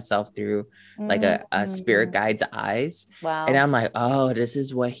seeing myself through like a spirit guide's eyes. Wow. And I'm like, oh, this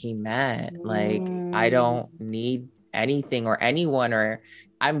is what he meant. Like, I don't need anything or anyone, or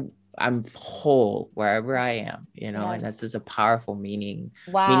I'm whole wherever I am, you know, and that's just a powerful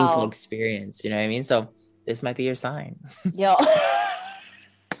meaningful experience, you know what I mean? So this might be your sign. Yo.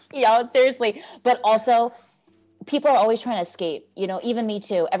 Yo, seriously. But also people are always trying to escape, you know, even me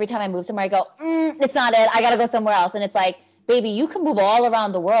too. Every time I move somewhere, I go, it's not it. I got to go somewhere else. And it's like, baby, you can move all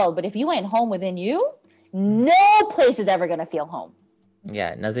around the world, but if you ain't home within you, no place is ever going to feel home.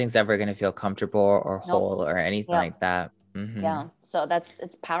 Yeah. Nothing's ever going to feel comfortable or whole or anything like that. Mm-hmm. Yeah. So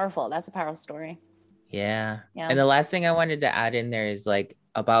it's powerful. That's a powerful story. Yeah. And the last thing I wanted to add in there is like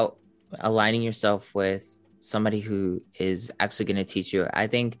about aligning yourself with somebody who is actually going to teach you. I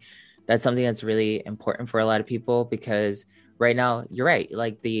think that's something that's really important for a lot of people because right now, you're right.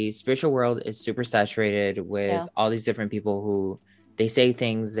 Like the spiritual world is super saturated with all these different people who they say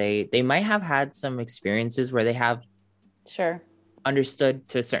things. They might have had some experiences where they have understood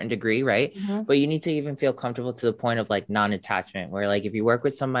to a certain degree, right? But you need to even feel comfortable to the point of like non-attachment, where like if you work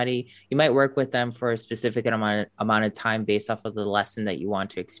with somebody, you might work with them for a specific amount of time based off of the lesson that you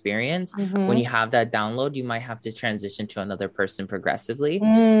want to experience. When you have that download, you might have to transition to another person progressively.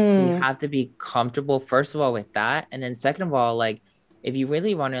 So you have to be comfortable, first of all, with that. And then second of all, like if you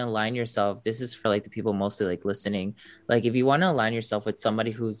really want to align yourself, this is for like the people mostly like listening, like if you want to align yourself with somebody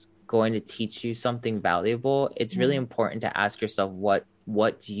who's going to teach you something valuable, it's really important to ask yourself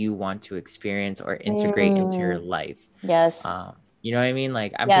what do you want to experience or integrate into your life. You know what I mean?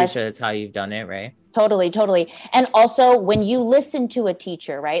 Like I'm pretty sure that's how you've done it, right? Totally. And also when you listen to a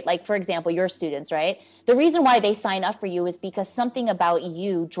teacher, right? Like for example, your students, right? The reason why they sign up for you is because something about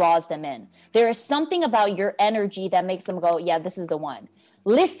you draws them in. There is something about your energy that makes them go, yeah, this is the one.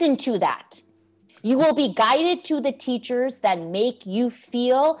 Listen to that. You will be guided to the teachers that make you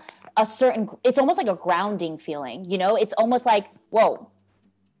feel a certain, it's almost like a grounding feeling, you know? It's almost like, whoa,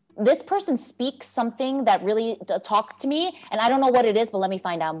 this person speaks something that really talks to me and I don't know what it is, but let me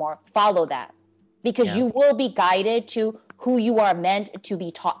find out more. Follow that because you will be guided to who you are meant to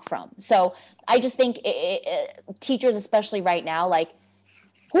be taught from. So I just think teachers, especially right now, like,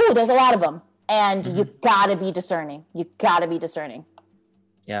 there's a lot of them and you gotta be discerning.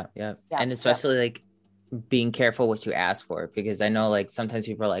 Yeah. And especially like being careful what you ask for, because I know like sometimes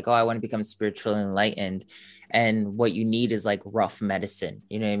people are like, oh, I want to become spiritually enlightened. And what you need is like rough medicine.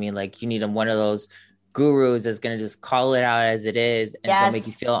 You know what I mean? Like you need one of those gurus that's going to just call it out as it is and it's gonna make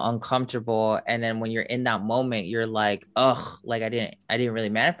you feel uncomfortable. And then when you're in that moment, you're like, ugh, like I didn't really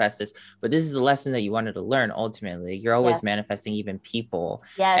manifest this, but this is the lesson that you wanted to learn. Ultimately, you're always manifesting even people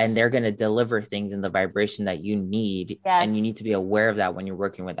and they're going to deliver things in the vibration that you need. And you need to be aware of that when you're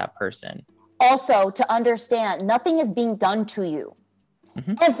working with that person. Also, to understand, nothing is being done to you.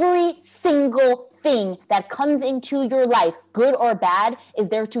 Every single thing that comes into your life, good or bad, is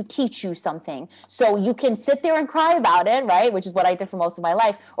there to teach you something. So you can sit there and cry about it, right? Which is what I did for most of my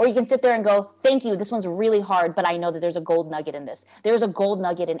life. Or you can sit there and go, thank you, this one's really hard, but I know that there's a gold nugget in this. There's a gold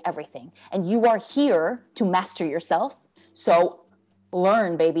nugget in everything. And you are here to master yourself. So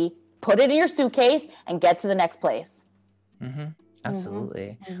learn, baby. Put it in your suitcase and get to the next place.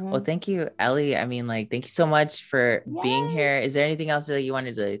 Absolutely. Well, thank you, Ellie. I mean, like, thank you so much for being here. Is there anything else that you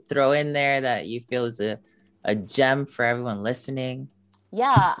wanted to throw in there that you feel is a gem for everyone listening?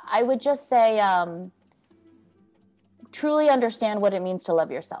 Yeah, I would just say, truly understand what it means to love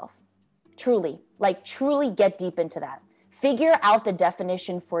yourself. Truly get deep into that. Figure out the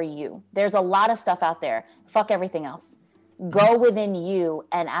definition for you. There's a lot of stuff out there. Fuck everything else. Go within you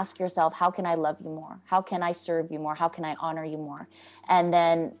and ask yourself, how can I love you more? How can I serve you more? How can I honor you more? And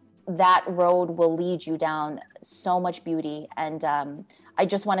then that road will lead you down so much beauty. And I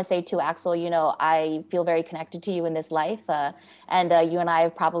just want to say to Axel, you know, I feel very connected to you in this life. And you and I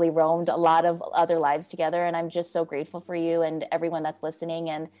have probably roamed a lot of other lives together. And I'm just so grateful for you and everyone that's listening.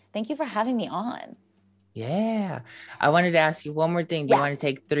 And thank you for having me on. Yeah. I wanted to ask you one more thing. Do you Yeah. want to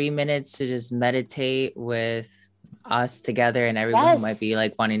take 3 minutes to just meditate with us together and everyone who might Yes, be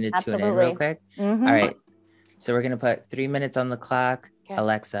like wanting to tune in real absolutely. quick? Mm-hmm. All right. So we're going to put 3 minutes on the clock. Okay.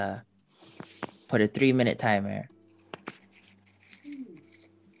 Alexa, put a 3-minute timer.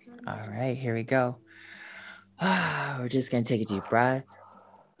 All right, here we go. We're just going to take a deep breath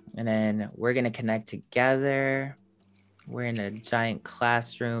and then we're going to connect together. We're in a giant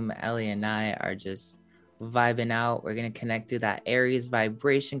classroom. Ellie and I are just vibing out. We're going to connect to that Aries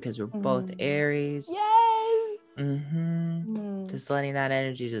vibration because we're both Aries. Yes. Just letting that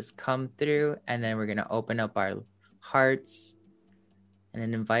energy just come through. And then we're going to open up our hearts and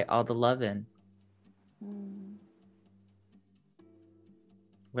then invite all the love in.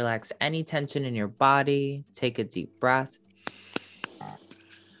 Relax any tension in your body. Take a deep breath.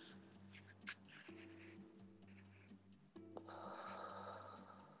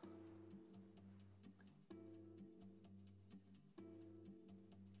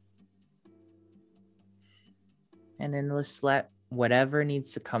 And then let's let whatever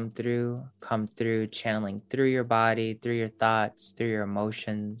needs to come through, channeling through your body, through your thoughts, through your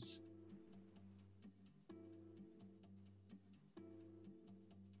emotions.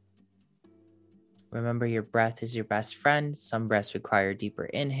 Remember, your breath is your best friend. Some breaths require deeper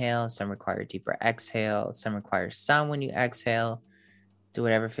inhale, some require deeper exhale, some require sound when you exhale. Do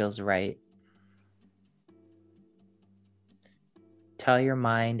whatever feels right. Tell your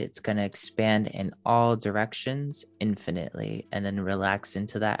mind it's going to expand in all directions infinitely, and then relax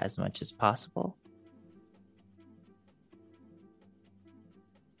into that as much as possible.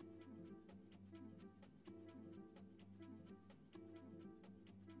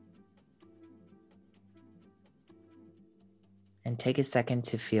 And take a second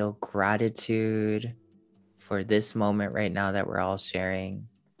to feel gratitude for this moment right now that we're all sharing,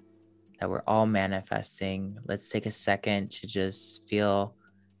 that we're all manifesting. Let's take a second to just feel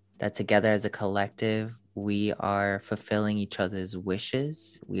that together as a collective, we are fulfilling each other's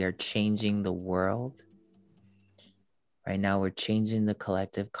wishes. We are changing the world. Right now, we're changing the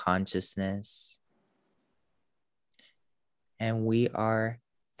collective consciousness. And we are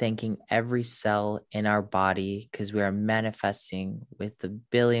thanking every cell in our body because we are manifesting with the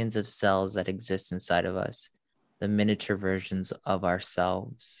billions of cells that exist inside of us, the miniature versions of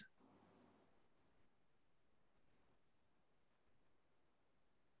ourselves.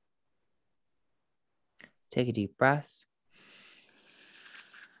 Take a deep breath.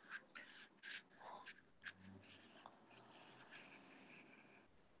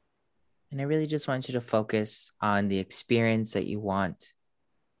 And I really just want you to focus on the experience that you want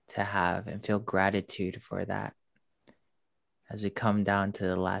to have and feel gratitude for that as we come down to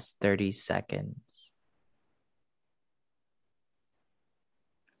the last 30 seconds.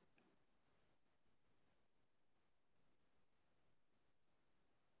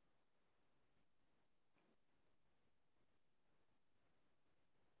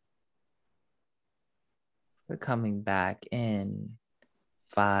 We're coming back in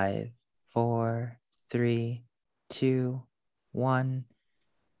 5, 4, 3, 2, 1.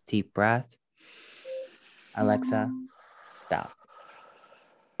 Deep breath. Alexa, stop.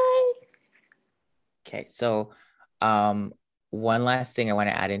 Okay, so one last thing I want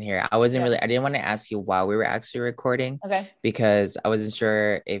to add in here. I didn't want to ask you while we were actually recording. Okay. Because I wasn't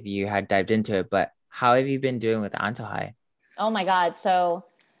sure if you had dived into it, but how have you been doing with Antohai? Oh my God. So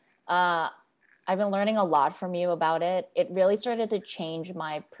I've been learning a lot from you about it. It really started to change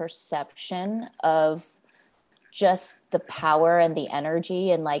my perception of just the power and the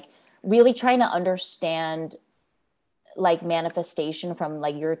energy and like really trying to understand like manifestation from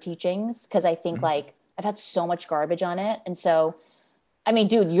like your teachings. Cause I think like I've had so much garbage on it. And so, I mean,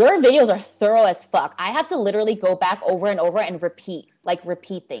 dude, your videos are thorough as fuck. I have to literally go back over and over and repeat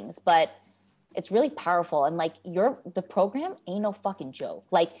things, but it's really powerful. And like the program ain't no fucking joke.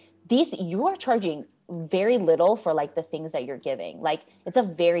 Like you are charging very little for like the things that you're giving. Like it's a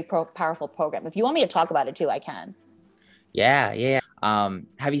very powerful program. If you want me to talk about it too, I can. Yeah.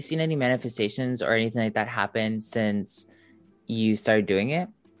 Have you seen any manifestations or anything like that happen since you started doing it?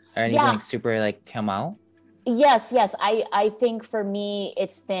 Or anything like super like come out? Yes. I think for me,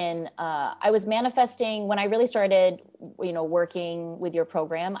 it's been, I was manifesting when I really started, working with your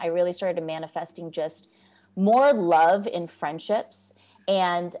program, I really started manifesting just more love in friendships.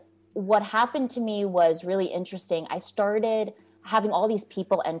 And what happened to me was really interesting. I started having all these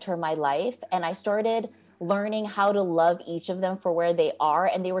people enter my life and I started learning how to love each of them for where they are.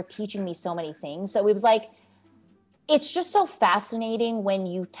 And they were teaching me so many things. So it was like, it's just so fascinating when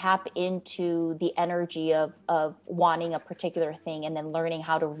you tap into the energy of wanting a particular thing and then learning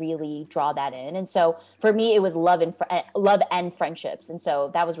how to really draw that in. And so for me, it was love and friendships. And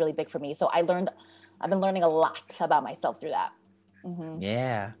so that was really big for me. So I've been learning a lot about myself through that. Mm-hmm.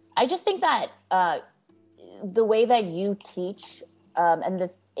 Yeah. I just think that the way that you teach and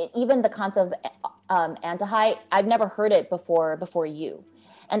even the concept of anti-high, I've never heard it before you.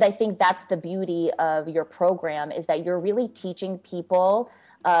 And I think that's the beauty of your program, is that you're really teaching people.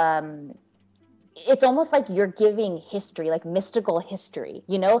 It's almost like you're giving history, like mystical history.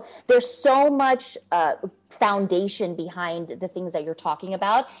 You know, there's so much foundation behind the things that you're talking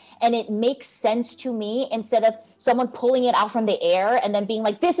about. And it makes sense to me instead of someone pulling it out from the air and then being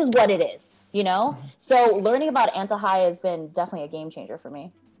like, this is what it is, you know? Mm-hmm. So learning about anti-high has been definitely a game changer for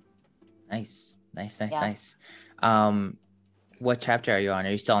me. Nice. What chapter are you on? Are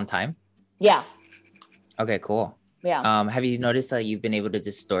you still on time? Yeah. Okay, cool. Yeah. Have you noticed that you've been able to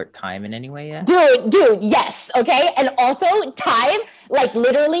distort time in any way yet? Dude, yes. Okay. And also time, like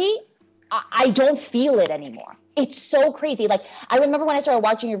literally, I don't feel it anymore. It's so crazy. Like I remember when I started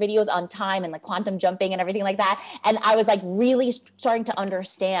watching your videos on time and like quantum jumping and everything like that. And I was like really starting to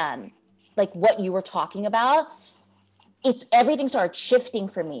understand like what you were talking about. Everything started shifting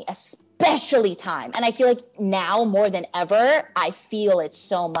for me, especially time. And I feel like now more than ever, I feel it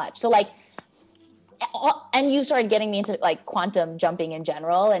so much. So like, and you started getting me into like quantum jumping in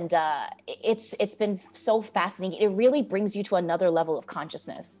general. And it's been so fascinating. It really brings you to another level of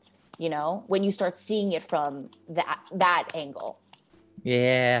consciousness, you know, when you start seeing it from that angle.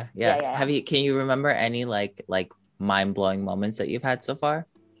 Yeah. Can you remember any like mind-blowing moments that you've had so far?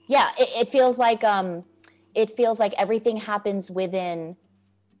 Yeah, it feels like everything happens within.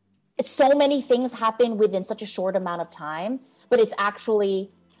 So many things happen within such a short amount of time, but it's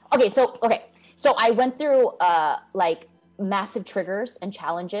actually okay. So I went through like massive triggers and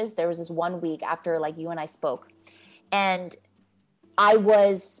challenges. There was this 1 week after like you and I spoke, and I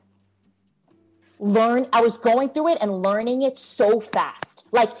was going through it and learning it so fast.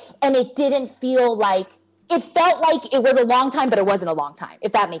 Like, and it didn't feel like, it felt like it was a long time, but it wasn't a long time,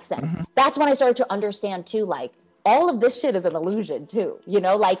 if that makes sense. Mm-hmm. That's when I started to understand too, like all of this shit is an illusion too, you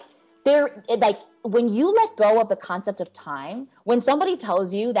know, like when you let go of the concept of time, when somebody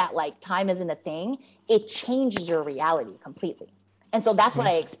tells you that like time isn't a thing, it changes your reality completely. And so that's what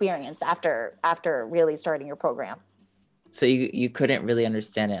I experienced after really starting your program. So you couldn't really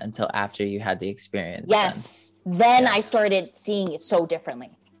understand it until after you had the experience. Yes. Then I started seeing it so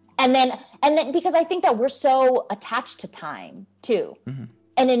differently. And then because I think that we're so attached to time too. Mm-hmm.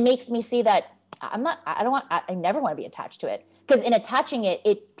 And it makes me see that I never want to be attached to it, because in attaching it,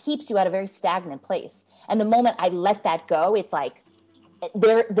 it keeps you at a very stagnant place. And the moment I let that go, it's like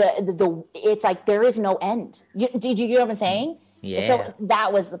it's like there is no end. Did you get what I'm saying? Yeah. So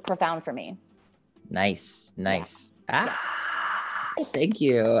that was profound for me. Nice. Yeah. Thank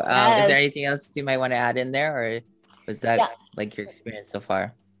you. Yes. Is there anything else you might want to add in there, or was that like your experience so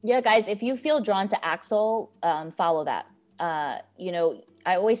far? Yeah, guys, if you feel drawn to Axel, follow that. You know,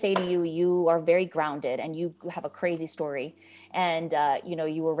 I always say to you, you are very grounded and you have a crazy story. And, you know,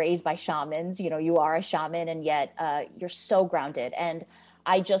 you were raised by shamans, you know, you are a shaman, and yet you're so grounded. And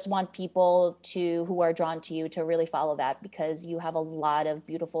I just want people who are drawn to you to really follow that, because you have a lot of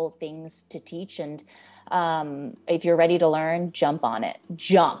beautiful things to teach. And if you're ready to learn, jump on it.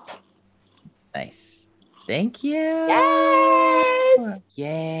 Jump. Nice. Thank you. Yes.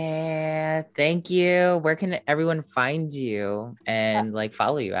 Yeah. Thank you. Where can everyone find you and like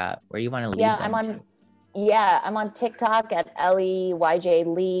follow you at? Where do you want to lead them I'm on TikTok at Ellie YJ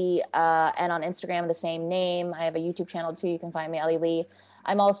Lee, and on Instagram the same name. I have a YouTube channel too. You can find me, Ellie Lee.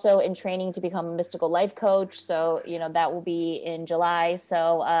 I'm also in training to become a mystical life coach. So, you know, that will be in July.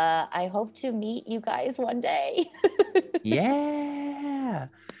 So I hope to meet you guys one day. Yeah.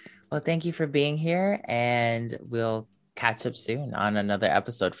 Well, thank you for being here, and we'll catch up soon on another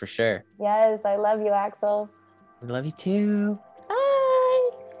episode for sure. Yes, I love you, Axel. I love you too. Bye.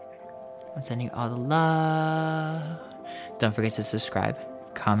 I'm sending you all the love. Don't forget to subscribe,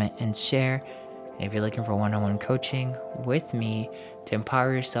 comment, and share. And if you're looking for one-on-one coaching with me to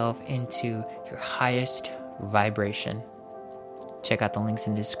empower yourself into your highest vibration, check out the links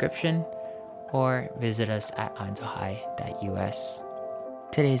in the description or visit us at antohigh.us.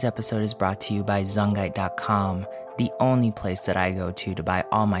 Today's episode is brought to you by Zungite.com, the only place that I go to buy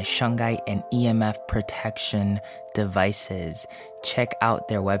all my shungite and EMF protection devices. Check out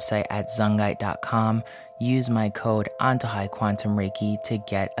their website at Zungite.com. Use my code AntoHighQuantumReiki to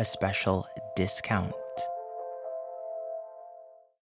get a special discount.